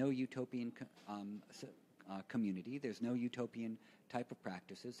there's no utopian community. There's no utopian type of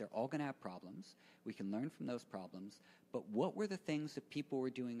practices. They're all going to have problems. We can learn from those problems. But what were the things that people were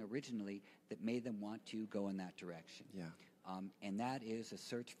doing originally that made them want to go in that direction? Yeah. And that is a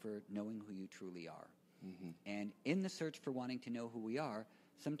search for knowing who you truly are. Mm-hmm. And in the search for wanting to know who we are,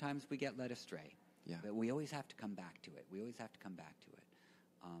 sometimes we get led astray. Yeah. But we always have to come back to it.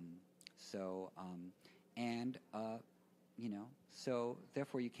 So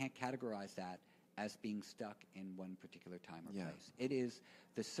therefore you can't categorize that as being stuck in one particular time or place. It is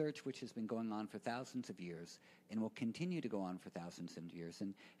the search which has been going on for thousands of years and will continue to go on for thousands of years.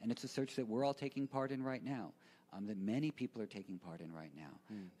 And it's a search that we're all taking part in right now, that many people are taking part in right now.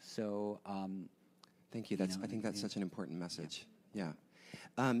 So... Thank you. I think that's such an important message. Yeah.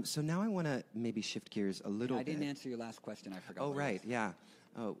 So now I want to maybe shift gears a little bit. I didn't answer your last question. I forgot. Oh, right. Yeah.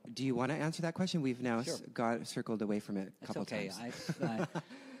 Oh, do you want to answer that question? We've now circled away from it a couple times.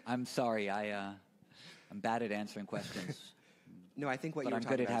 I'm sorry. I'm bad at answering questions. No, I think what but you were I'm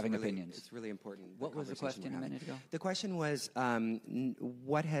talking good at about having is really, opinions. It's really important. What was the question a minute ago? The question was,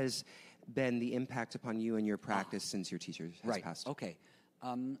 what has been the impact upon you and your practice since your teacher has passed? Okay.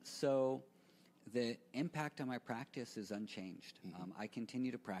 So the impact on my practice is unchanged. I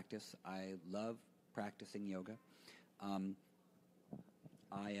continue to practice. I love practicing yoga.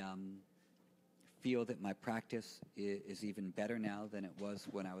 I feel that my practice is even better now than it was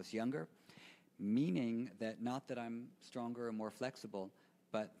when I was younger, meaning that not that I'm stronger or more flexible,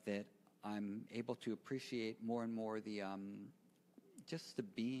 but that I'm able to appreciate more and more the just the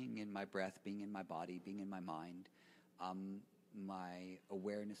being in my breath, being in my body, being in my mind, my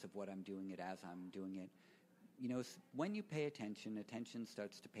awareness of what I'm doing it as I'm doing it. When you pay attention, attention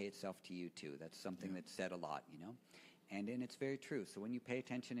starts to pay itself to you too. That's something that's said a lot, and it's very true. So when you pay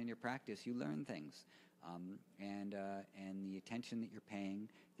attention in your practice, you learn things, and the attention that you're paying,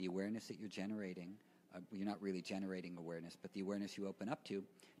 the awareness that you're generating, you're not really generating awareness, but the awareness you open up to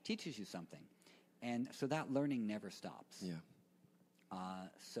teaches you something, and so that learning never stops. Yeah.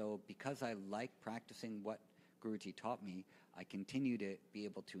 So because I like practicing what Guruji taught me, I continue to be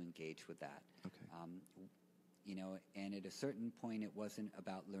able to engage with that. Okay. And at a certain point, it wasn't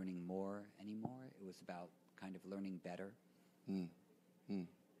about learning more anymore. It was about kind of learning better.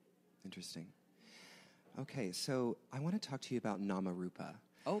 Interesting. Okay, so I want to talk to you about Namarupa.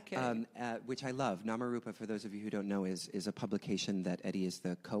 Okay. Which I love. Namarupa, for those of you who don't know, is a publication that Eddie is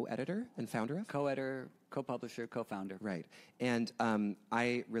the co-editor and founder of? Co-editor, co-publisher, co-founder. Right. And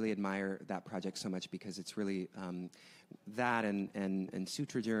I really admire that project so much because it's really, that and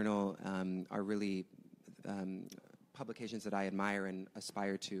Sutra Journal are really publications that I admire and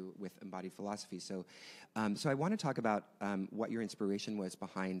aspire to with embodied philosophy. So I want to talk about what your inspiration was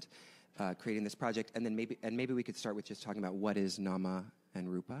behind creating this project, and then maybe we could start with just talking about what is Nama and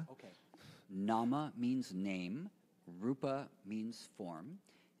Rupa. Okay. Nama means name. Rupa means form.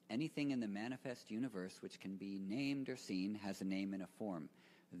 Anything in the manifest universe which can be named or seen has a name and a form.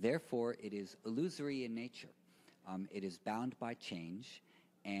 Therefore, it is illusory in nature. It is bound by change,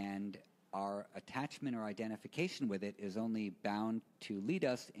 and our attachment or identification with it is only bound to lead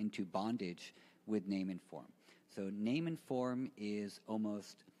us into bondage with name and form. So name and form is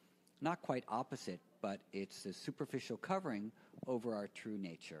almost not quite opposite, but it's a superficial covering over our true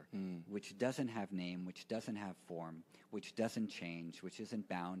nature, which doesn't have name, which doesn't have form, which doesn't change, which isn't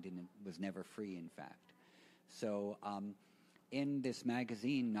bound, and was never free, in fact. So in this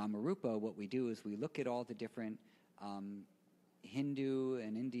magazine, Namarupa, what we do is we look at all the different Hindu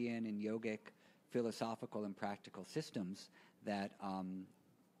and Indian and yogic philosophical and practical systems that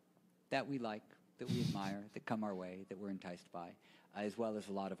we like, that we admire, that come our way, that we're enticed by, as well as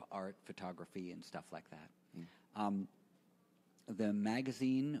a lot of art, photography, and stuff like that. The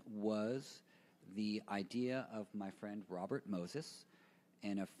magazine was the idea of my friend Robert Moses.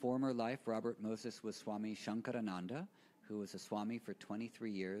 In a former life, Robert Moses was Swami Shankarananda, who was a Swami for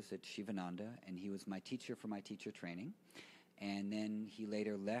 23 years at Shivananda, and he was my teacher for my teacher training. And then he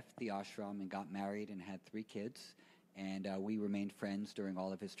later left the ashram and got married and had 3 kids, and we remained friends during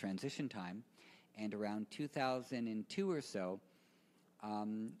all of his transition time. And around 2002 or so,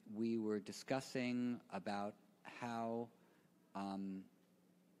 we were discussing about how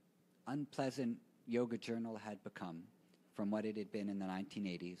unpleasant Yoga Journal had become from what it had been in the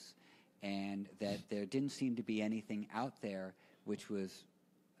 1980s, and that there didn't seem to be anything out there which was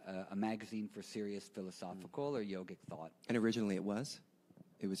a magazine for serious philosophical or yogic thought. And originally it was?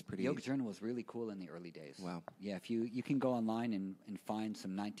 It was pretty... Yoga Journal was really cool in the early days. Wow. Yeah, if you can go online and find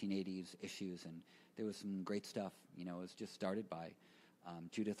some 1980s issues, and there was some great stuff. You know, it was just started by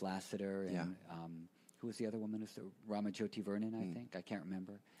Judith Lassiter and who was the other woman? It was Ramajoti Vernon, I think. I can't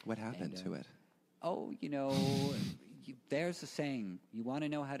remember. What happened to it? Oh, you know, there's a saying, you want to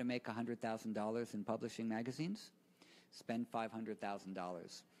know how to make $100,000 in publishing magazines? Spend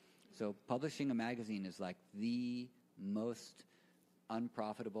 $500,000. So publishing a magazine is like the most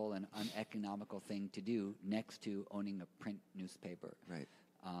unprofitable and uneconomical thing to do next to owning a print newspaper. Right.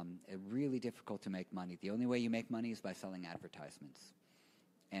 Really difficult to make money. The only way you make money is by selling advertisements.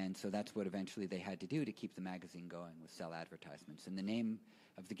 And so that's what eventually they had to do to keep the magazine going, was sell advertisements. And the name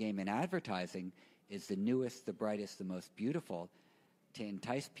of the game in advertising is the newest, the brightest, the most beautiful, to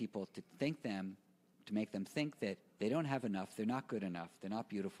entice people to make them think that they don't have enough, they're not good enough, they're not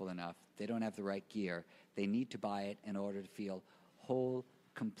beautiful enough, they don't have the right gear. They need to buy it in order to feel whole,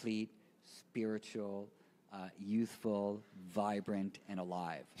 complete, spiritual, youthful, vibrant, and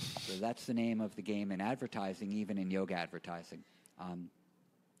alive. So that's the name of the game in advertising, even in yoga advertising.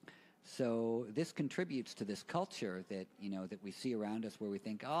 So this contributes to this culture that, you know, that we see around us, where we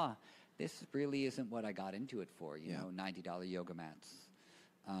think, this really isn't what I got into it for, you know, $90 yoga mats.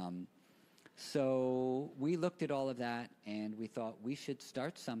 So we looked at all of that, and we thought we should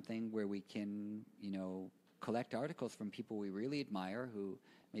start something where we can, you know, collect articles from people we really admire who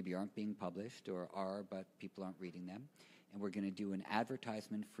maybe aren't being published, or are, but people aren't reading them. And we're going to do an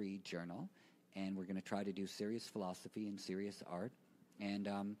advertisement-free journal, and we're going to try to do serious philosophy and serious art.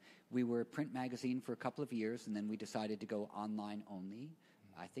 And we were a print magazine for a couple of years, and then we decided to go online only,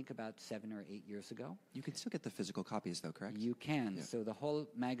 I think about 7 or 8 years ago. You can still get the physical copies, though, correct? You can. Yeah. So the whole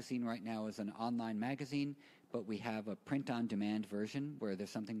magazine right now is an online magazine, but we have a print-on-demand version where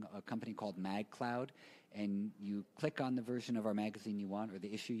there's a company called MagCloud, and you click on the version of our magazine you want, or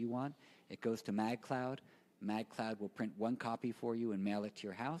the issue you want. It goes to MagCloud. MagCloud will print one copy for you and mail it to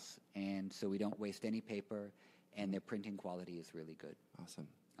your house, and so we don't waste any paper, and their printing quality is really good. Awesome.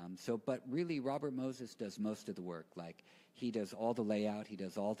 But really, Robert Moses does most of the work. Like, he does all the layout, he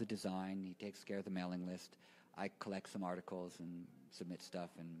does all the design, he takes care of the mailing list. I collect some articles and submit stuff,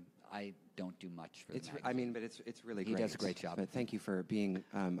 and I don't do much for the magazine. But it's really great. He does a great job. But thank you for being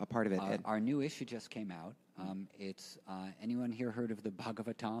a part of it. Our new issue just came out. It's anyone here heard of the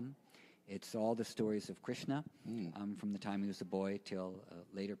Bhagavatam? It's all the stories of Krishna from the time he was a boy till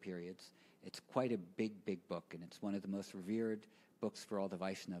later periods. It's quite a big, big book, and it's one of the most revered books for all the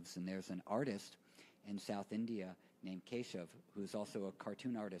Vaishnavas. And there's an artist in South India named Keshav, who's also a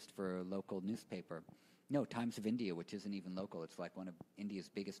cartoon artist for a local newspaper. No, Times of India, which isn't even local. It's like one of India's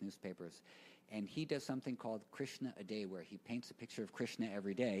biggest newspapers. And he does something called Krishna a Day, where he paints a picture of Krishna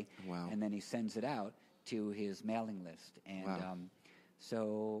every day, and then he sends it out to his mailing list. And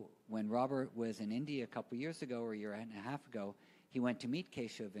so when Robert was in India a couple years ago, or a year and a half ago, he went to meet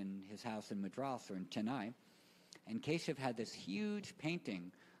Keshav in his house in Madras, or in Chennai. And Keshav had this huge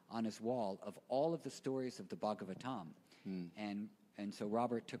painting on his wall of all of the stories of the Bhagavatam. And so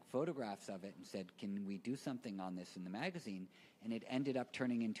Robert took photographs of it and said, can we do something on this in the magazine? And it ended up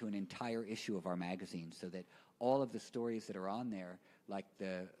turning into an entire issue of our magazine, so that all of the stories that are on there, like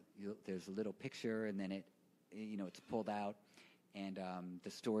there's a little picture, and then it's pulled out, and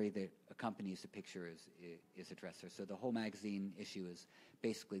the story that accompanies the picture is addressed there. So the whole magazine issue is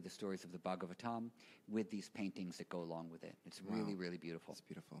basically the stories of the Bhagavatam with these paintings that go along with it. It's really, really beautiful. It's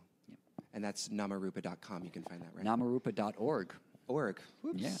beautiful. Yeah. And that's namarupa.com. You can find that, right? Namarupa.org.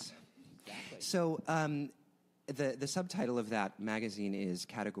 Whoops. Yeah. Exactly. So the subtitle of that magazine is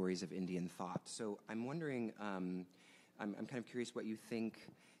Categories of Indian Thought. So I'm wondering, I'm kind of curious what you think,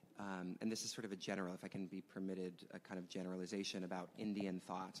 and this is sort of a general, if I can be permitted, a kind of generalization about Indian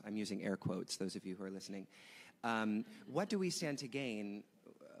thought. I'm using air quotes, those of you who are listening. What do we stand to gain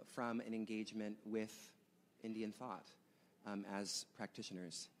from an engagement with Indian thought as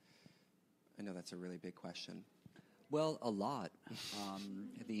practitioners? I know that's a really big question. Well, a lot.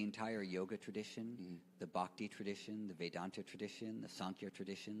 The entire yoga tradition, the bhakti tradition, the Vedanta tradition, the Sankhya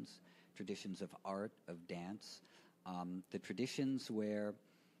traditions of art, of dance, the traditions where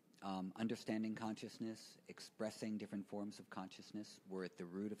understanding consciousness, expressing different forms of consciousness were at the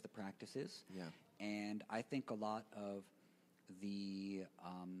root of the practices. Yeah. And I think a lot of the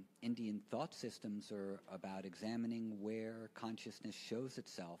Indian thought systems are about examining where consciousness shows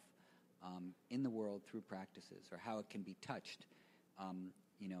itself in the world through practices, or how it can be touched,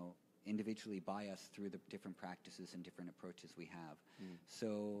 individually by us through the different practices and different approaches we have.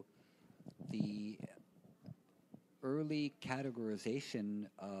 So early categorization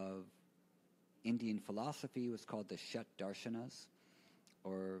of Indian philosophy was called the Shat Darshanas,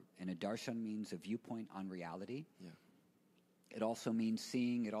 and a darshan means a viewpoint on reality. Yeah. It also means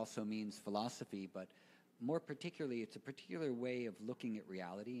seeing, it also means philosophy, but more particularly, it's a particular way of looking at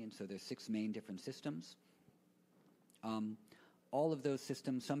reality, and so there's 6 main different systems. All of those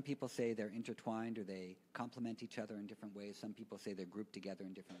systems, some people say they're intertwined or they complement each other in different ways. Some people say they're grouped together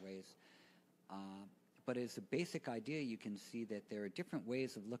in different ways. But as a basic idea, you can see that there are different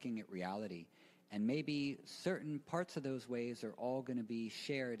ways of looking at reality, and maybe certain parts of those ways are all going to be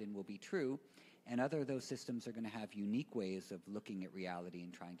shared and will be true, and other of those systems are going to have unique ways of looking at reality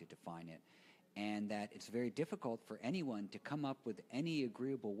and trying to define it, and that it's very difficult for anyone to come up with any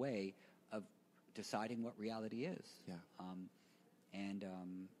agreeable way of deciding what reality is, and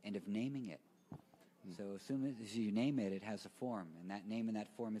of naming it. So as soon as you name it, it has a form, and that name and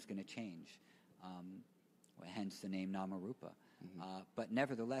that form is going to change. Hence the name Namarupa. But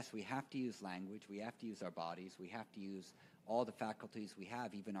nevertheless, we have to use language, we have to use our bodies, we have to use all the faculties we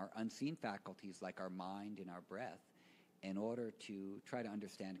have, even our unseen faculties like our mind and our breath, in order to try to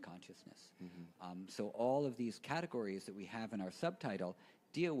understand consciousness. So all of these categories that we have in our subtitle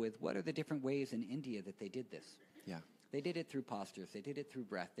deal with what are the different ways in India that they did this. Yeah. They did it through postures, they did it through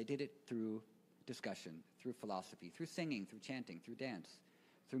breath, they did it through discussion, through philosophy, through singing, through chanting, through dance,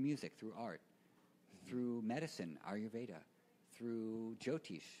 through music, through art, through medicine, Ayurveda, through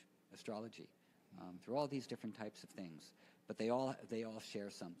Jyotish, astrology, through all these different types of things. But they all share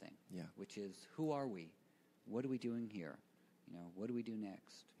something, which is, who are we? What are we doing here? What do we do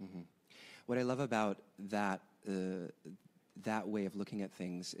next? What I love about that that way of looking at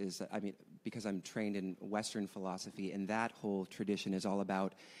things is that, because I'm trained in Western philosophy, and that whole tradition is all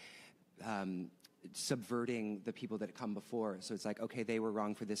about subverting the people that come before. So it's like, okay, they were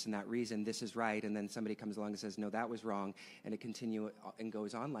wrong for this and that reason, this is right, and then somebody comes along and says, no, that was wrong, and it continues and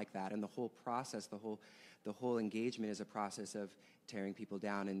goes on like that. And the whole process, the whole engagement is a process of tearing people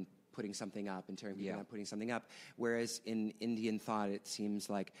down and putting something up, and tearing people down, putting something up. Whereas in Indian thought, it seems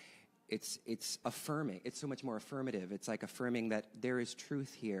like it's affirming. It's so much more affirmative. It's like affirming that there is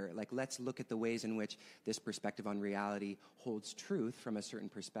truth here. Like, let's look at the ways in which this perspective on reality holds truth from a certain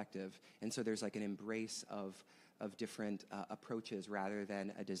perspective. And so there's like an embrace of different approaches rather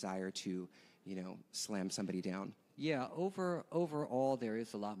than a desire to, slam somebody down. Yeah, overall there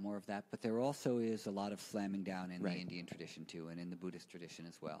is a lot more of that, but there also is a lot of slamming down in the Indian tradition too, and in the Buddhist tradition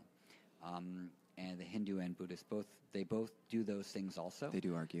as well. And the Hindu and Buddhist both do those things also. They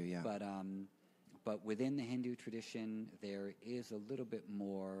do argue, yeah. But within the Hindu tradition, there is a little bit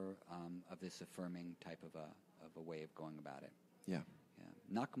more of this affirming type of a way of going about it. Yeah.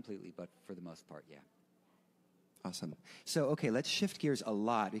 Not completely, but for the most part, yeah. Awesome. So, okay, let's shift gears a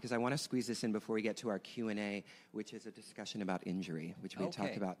lot, because I want to squeeze this in before we get to our Q&A, which is a discussion about injury, which we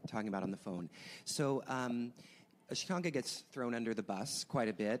talking about on the phone. So, Ashtanga gets thrown under the bus quite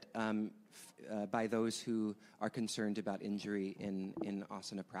a bit by those who are concerned about injury in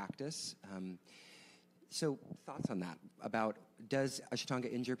asana practice. So thoughts on that, about does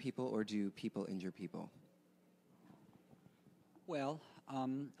Ashtanga injure people, or do people injure people? Well,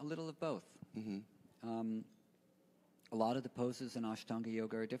 a little of both. A lot of the poses in Ashtanga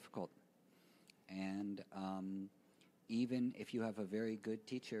Yoga are difficult. And even if you have a very good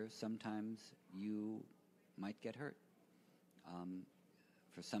teacher, sometimes you might get hurt.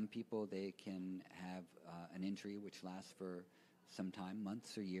 For some people, they can have an injury which lasts for some time,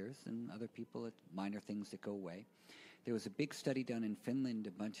 months or years, and other people, it's minor things that go away. There was a big study done in Finland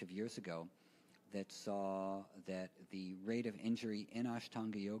a bunch of years ago that saw that the rate of injury in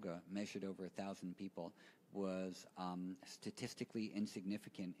Ashtanga Yoga, measured over 1,000 people, was statistically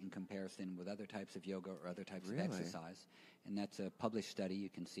insignificant in comparison with other types of yoga or other types of exercise. And that's a published study. You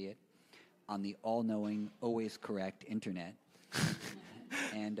can see it on the all-knowing, always correct internet.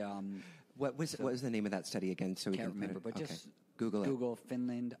 And what was the name of that study again? So we can't can remember, but just Google it. Google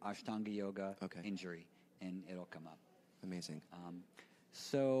Finland Ashtanga Yoga injury, and it'll come up. Amazing.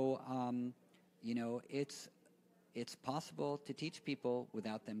 It's possible to teach people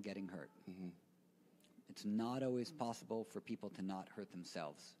without them getting hurt. It's not always possible for people to not hurt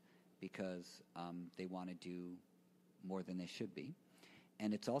themselves because they want to do more than they should be.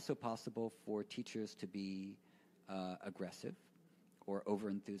 And it's also possible for teachers to be aggressive or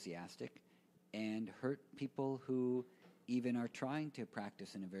over-enthusiastic and hurt people who even are trying to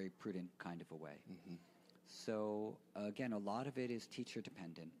practice in a very prudent kind of a way. So, again, a lot of it is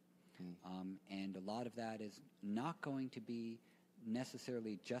teacher-dependent. And a lot of that is not going to be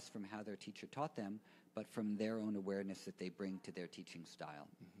necessarily just from how their teacher taught them, but from their own awareness that they bring to their teaching style.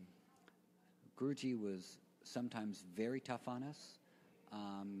 Guruji was sometimes very tough on us,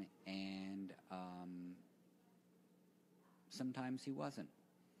 and sometimes he wasn't.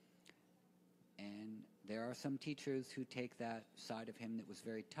 And there are some teachers who take that side of him that was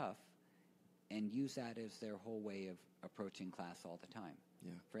very tough and use that as their whole way of approaching class all the time,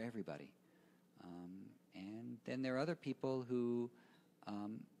 for everybody. And then there are other people who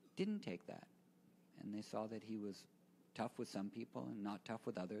didn't take that, and they saw that he was tough with some people and not tough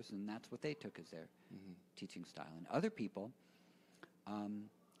with others, and that's what they took as their teaching style. And other people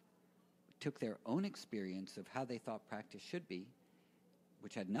took their own experience of how they thought practice should be,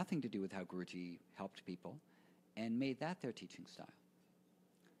 which had nothing to do with how Guruji helped people, and made that their teaching style.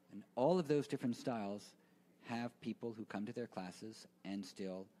 And all of those different styles have people who come to their classes and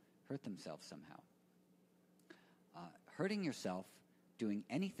still hurt themselves somehow. Hurting yourself doing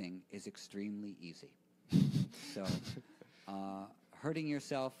anything is extremely easy. So hurting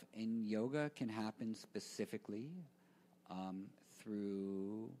yourself in yoga can happen specifically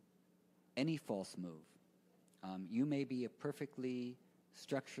through any false move. You may be a perfectly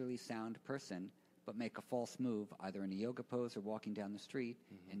structurally sound person, but make a false move either in a yoga pose or walking down the street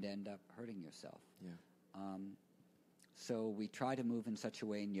and end up hurting yourself. So we try to move in such a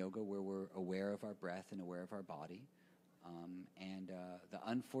way in yoga where we're aware of our breath and aware of our body. And the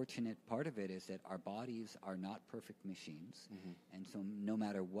unfortunate part of it is that our bodies are not perfect machines. And so no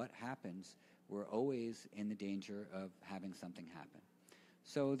matter what happens, we're always in the danger of having something happen.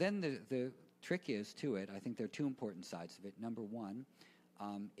 So then the trick is to it, I think there are two important sides of it. Number one,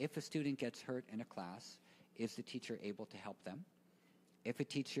 if a student gets hurt in a class, is the teacher able to help them? If a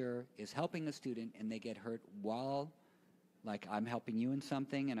teacher is helping a student and they get hurt while, like I'm helping you in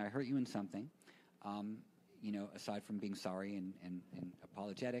something and I hurt you in something, aside from being sorry and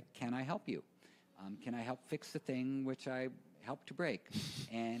apologetic, can I help you? Can I help fix the thing which I helped to break?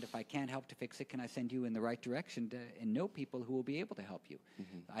 And if I can't help to fix it, can I send you in the right direction and know people who will be able to help you?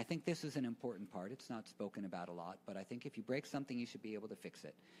 I think this is an important part. It's not spoken about a lot, but I think if you break something, you should be able to fix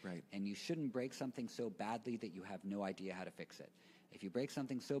it. Right. And you shouldn't break something so badly that you have no idea how to fix it. If you break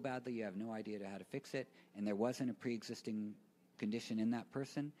something so badly you have no idea how to fix it, and there wasn't a pre-existing condition in that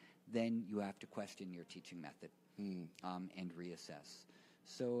person, then you have to question your teaching method and reassess.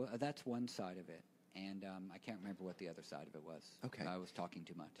 So that's one side of it. And I can't remember what the other side of it was. Okay. I was talking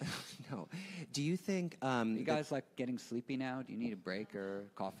too much. No. Do you think... you guys like getting sleepy now? Do you need a break or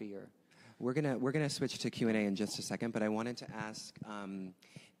coffee? Or We're gonna switch to Q&A in just a second, but I wanted to ask...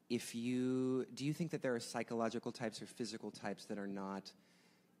 do you think that there are psychological types or physical types that are not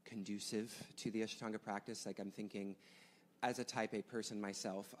conducive to the Ashtanga practice? Like I'm thinking, as a type A person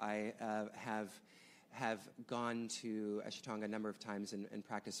myself, I have gone to Ashtanga a number of times and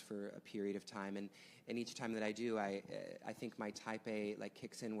practiced for a period of time, and each time that I do, I think my type A like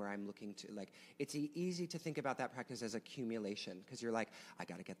kicks in where I'm looking to like it's easy to think about that practice as accumulation because you're like I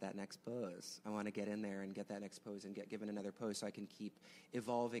got to get that next pose. I want to get in there and get that next pose and get given another pose so I can keep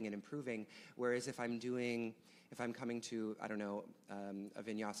evolving and improving. Whereas if I'm coming to, I don't know, a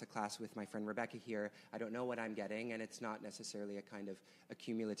vinyasa class with my friend Rebecca here, I don't know what I'm getting, and it's not necessarily a kind of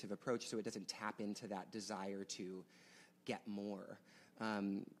accumulative approach, so it doesn't tap into that desire to get more.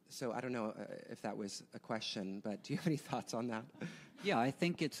 So I don't know if that was a question, but do you have any thoughts on that? Yeah, I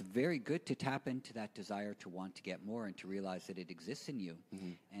think it's very good to tap into that desire to want to get more and to realize that it exists in you,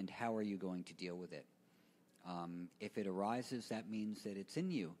 and how are you going to deal with it? If it arises, that means that it's in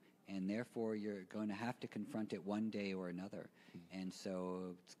you, and therefore you're going to have to confront it one day or another. And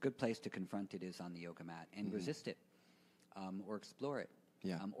so it's a good place to confront it is on the yoga mat and resist it, or explore it,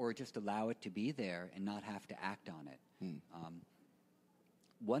 or just allow it to be there and not have to act on it.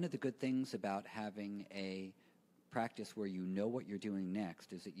 One of the good things about having a practice where you know what you're doing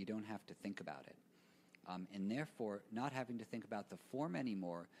next is that you don't have to think about it. And therefore, not having to think about the form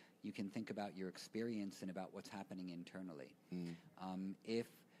anymore, you can think about your experience and about what's happening internally. If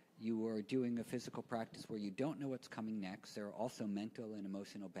you are doing a physical practice where you don't know what's coming next, there are also mental and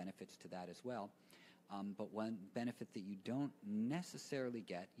emotional benefits to that as well. But one benefit that you don't necessarily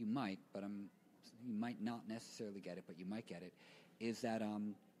get, you might, but you might not necessarily get it, but you might get it, is that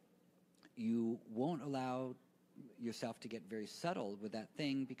you won't allow yourself to get very subtle with that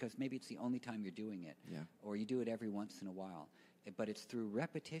thing because maybe it's the only time you're doing it, or you do it every once in a while. But it's through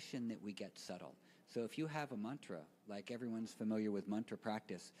repetition that we get subtle. So if you have a mantra, like everyone's familiar with mantra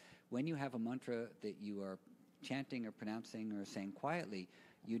practice, when you have a mantra that you are chanting or pronouncing or saying quietly,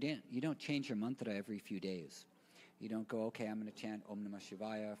 you don't change your mantra every few days. You don't go, okay, I'm going to chant Om Namah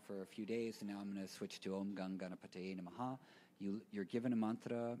Shivaya for a few days, and now I'm going to switch to Om Gang Ganapataye Namaha. You're given a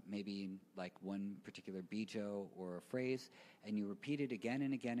mantra, maybe like one particular bija or a phrase, and you repeat it again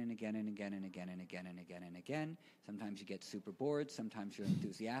and again and again and again and again and again and again and again. Sometimes you get super bored. Sometimes you're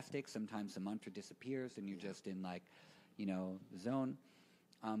enthusiastic. Sometimes the mantra disappears and you're just in like, the zone.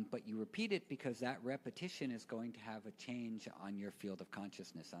 But you repeat it because that repetition is going to have a change on your field of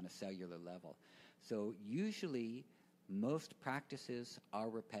consciousness on a cellular level. So usually most practices are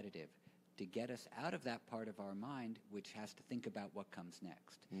repetitive to get us out of that part of our mind which has to think about what comes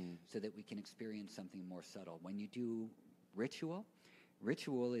next, so that we can experience something more subtle. When you do ritual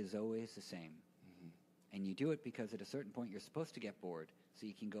is always the same. And you do it because at a certain point you're supposed to get bored, so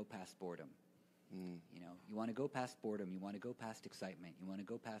you can go past boredom. You want to go past boredom, you want to go past excitement, you want to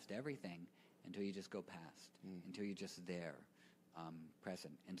go past everything until you just go past, until you're just there,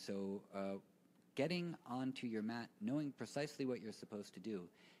 present. And so getting onto your mat, knowing precisely what you're supposed to do,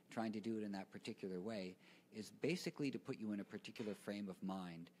 trying to do it in that particular way, is basically to put you in a particular frame of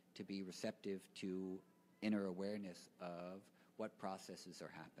mind to be receptive to inner awareness of what processes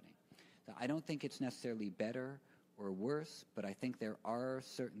are happening. So I don't think it's necessarily better or worse, but I think there are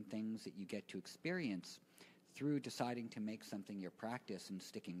certain things that you get to experience through deciding to make something your practice and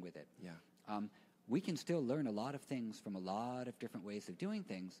sticking with it. We can still learn a lot of things from a lot of different ways of doing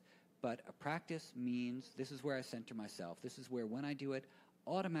things, but a practice means this is where I center myself. This is where when I do it,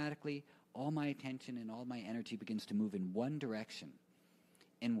 automatically all my attention and all my energy begins to move in one direction,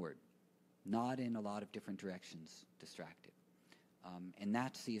 inward, not in a lot of different directions, distracted. And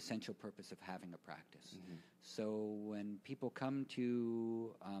that's the essential purpose of having a practice. So when people come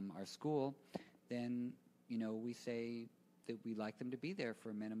to our school, then, we say that we like them to be there for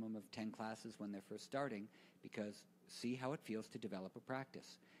a minimum of 10 classes when they're first starting, because see how it feels to develop a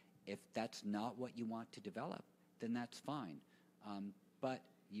practice. If that's not what you want to develop, then that's fine. But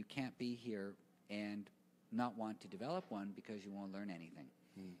you can't be here and not want to develop one because you won't learn anything.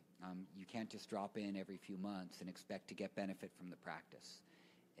 You can't just drop in every few months and expect to get benefit from the practice.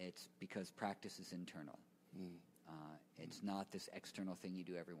 It's because practice is internal. It's not this external thing you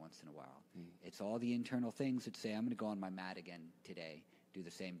do every once in a while. It's all the internal things that say, I'm going to go on my mat again today, do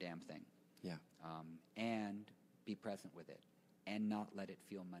the same damn thing. And be present with it and not let it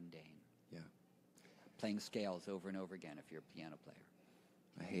feel mundane. Playing scales over and over again if you're a piano player.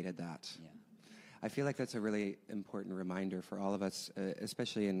 I hated that. I feel like that's a really important reminder for all of us,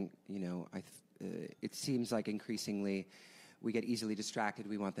 especially in, it seems like increasingly we get easily distracted.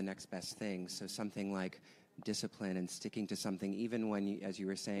 We want the next best thing. So something like discipline and sticking to something, even when, as you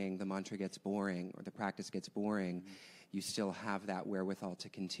were saying, the mantra gets boring or the practice gets boring, you still have that wherewithal to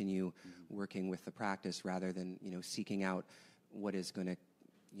continue working with the practice rather than, seeking out what is going to,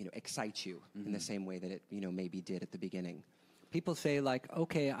 excite you in the same way that it, maybe did at the beginning. People say, like,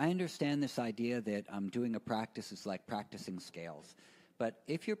 okay, I understand this idea that doing a practice is like practicing scales. But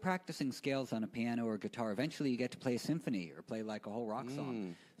if you're practicing scales on a piano or guitar, eventually you get to play a symphony or play like a whole rock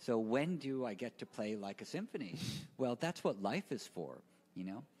song. So when do I get to play like a symphony? Well, that's what life is for,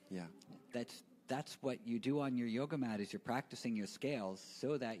 That's what you do on your yoga mat is you're practicing your scales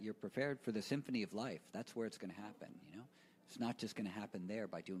so that you're prepared for the symphony of life. That's where it's going to happen, It's not just going to happen there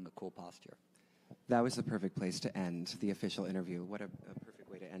by doing a cool posture. That was the perfect place to end the official interview. What a perfect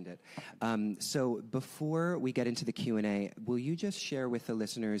way to end it. So before we get into the Q&A, will you just share with the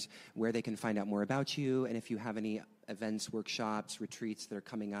listeners where they can find out more about you and if you have any events, workshops, retreats that are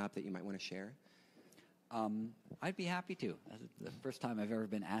coming up that you might want to share? I'd be happy to. That's the first time I've ever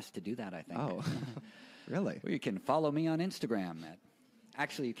been asked to do that, I think. Oh, really? Well, you can follow me on Instagram.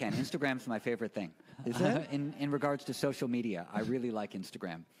 Actually, you can. Instagram's my favorite thing. Is it? In regards to social media, I really like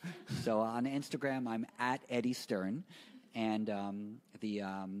Instagram. So on Instagram, I'm at Eddie Stern. And I'm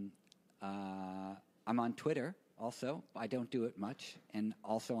on Twitter also. I don't do it much. And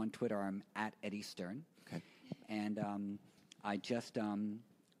also on Twitter, I'm at Eddie Stern. Okay. And I just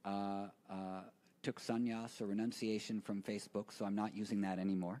took sannyas or renunciation from Facebook, so I'm not using that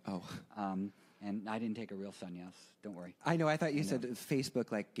anymore. Oh. And I didn't take a real sannyas. Don't worry. I know. I thought you said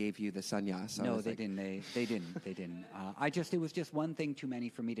Facebook gave you the sannyas. So no, they didn't. They didn't. They didn't. It was just one thing too many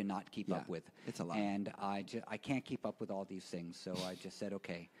for me to not keep up with. It's a lot. And I can't keep up with all these things. So I just said,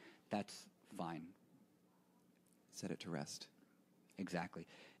 okay, that's fine. Set it to rest. Exactly.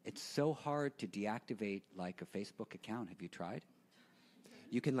 It's so hard to deactivate like a Facebook account. Have you tried?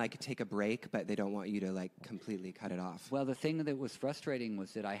 You can take a break, but they don't want you to completely cut it off. Well, the thing that was frustrating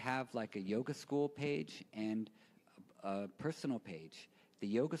was that I have a yoga school page and a personal page. The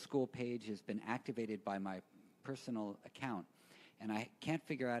yoga school page has been activated by my personal account, and I can't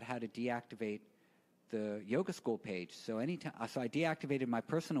figure out how to deactivate the yoga school page. So I deactivated my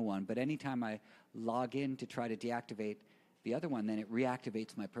personal one, but anytime I log in to try to deactivate the other one, then it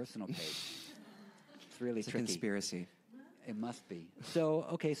reactivates my personal page. It's really It's tricky. a conspiracy. It must be. So,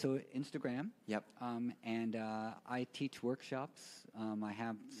 okay, so Instagram. Yep. And I teach workshops. I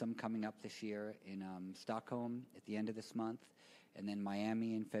have some coming up this year in Stockholm at the end of this month, and then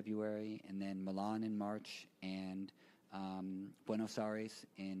Miami in February, and then Milan in March, and Buenos Aires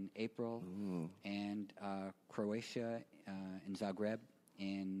in April, and Croatia in Zagreb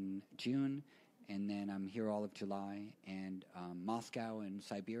in June, and then I'm here all of July, and Moscow and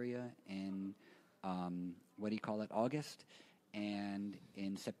Siberia in August, and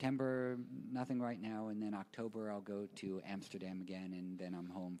in September, nothing right now, and then October I'll go to Amsterdam again, and then I'm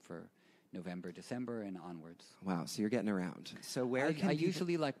home for November, December, and onwards. Wow, so you're getting around. So where I can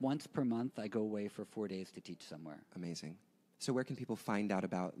usually, like once per month, I go away for 4 days to teach somewhere. Amazing. So where can people find out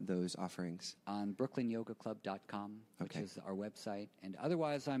about those offerings? On brooklynyogaclub.com, which Okay. is our website. And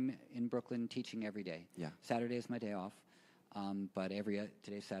otherwise, I'm in Brooklyn teaching every day. Yeah. Saturday is my day off, but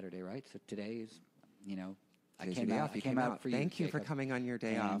today's Saturday, right? So today is, I Today's your day off. You came out for you. Thank you for Jacob. coming on your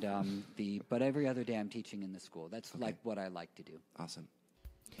day off. And but every other day I'm teaching in the school. That's like what I like to do. Awesome.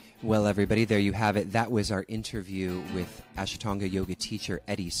 Well, everybody, there you have it. That was our interview with Ashtanga Yoga teacher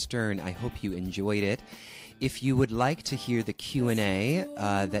Eddie Stern. I hope you enjoyed it. If you would like to hear the Q&A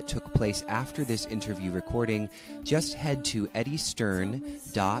that took place after this interview recording, just head to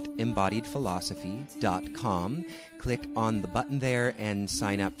eddystern.embodiedphilosophy.com. Click on the button there and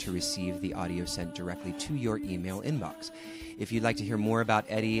sign up to receive the audio sent directly to your email inbox. If you'd like to hear more about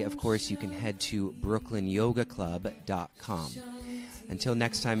Eddie, of course, you can head to brooklynyogaclub.com. Until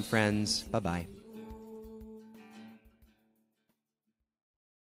next time, friends, bye-bye.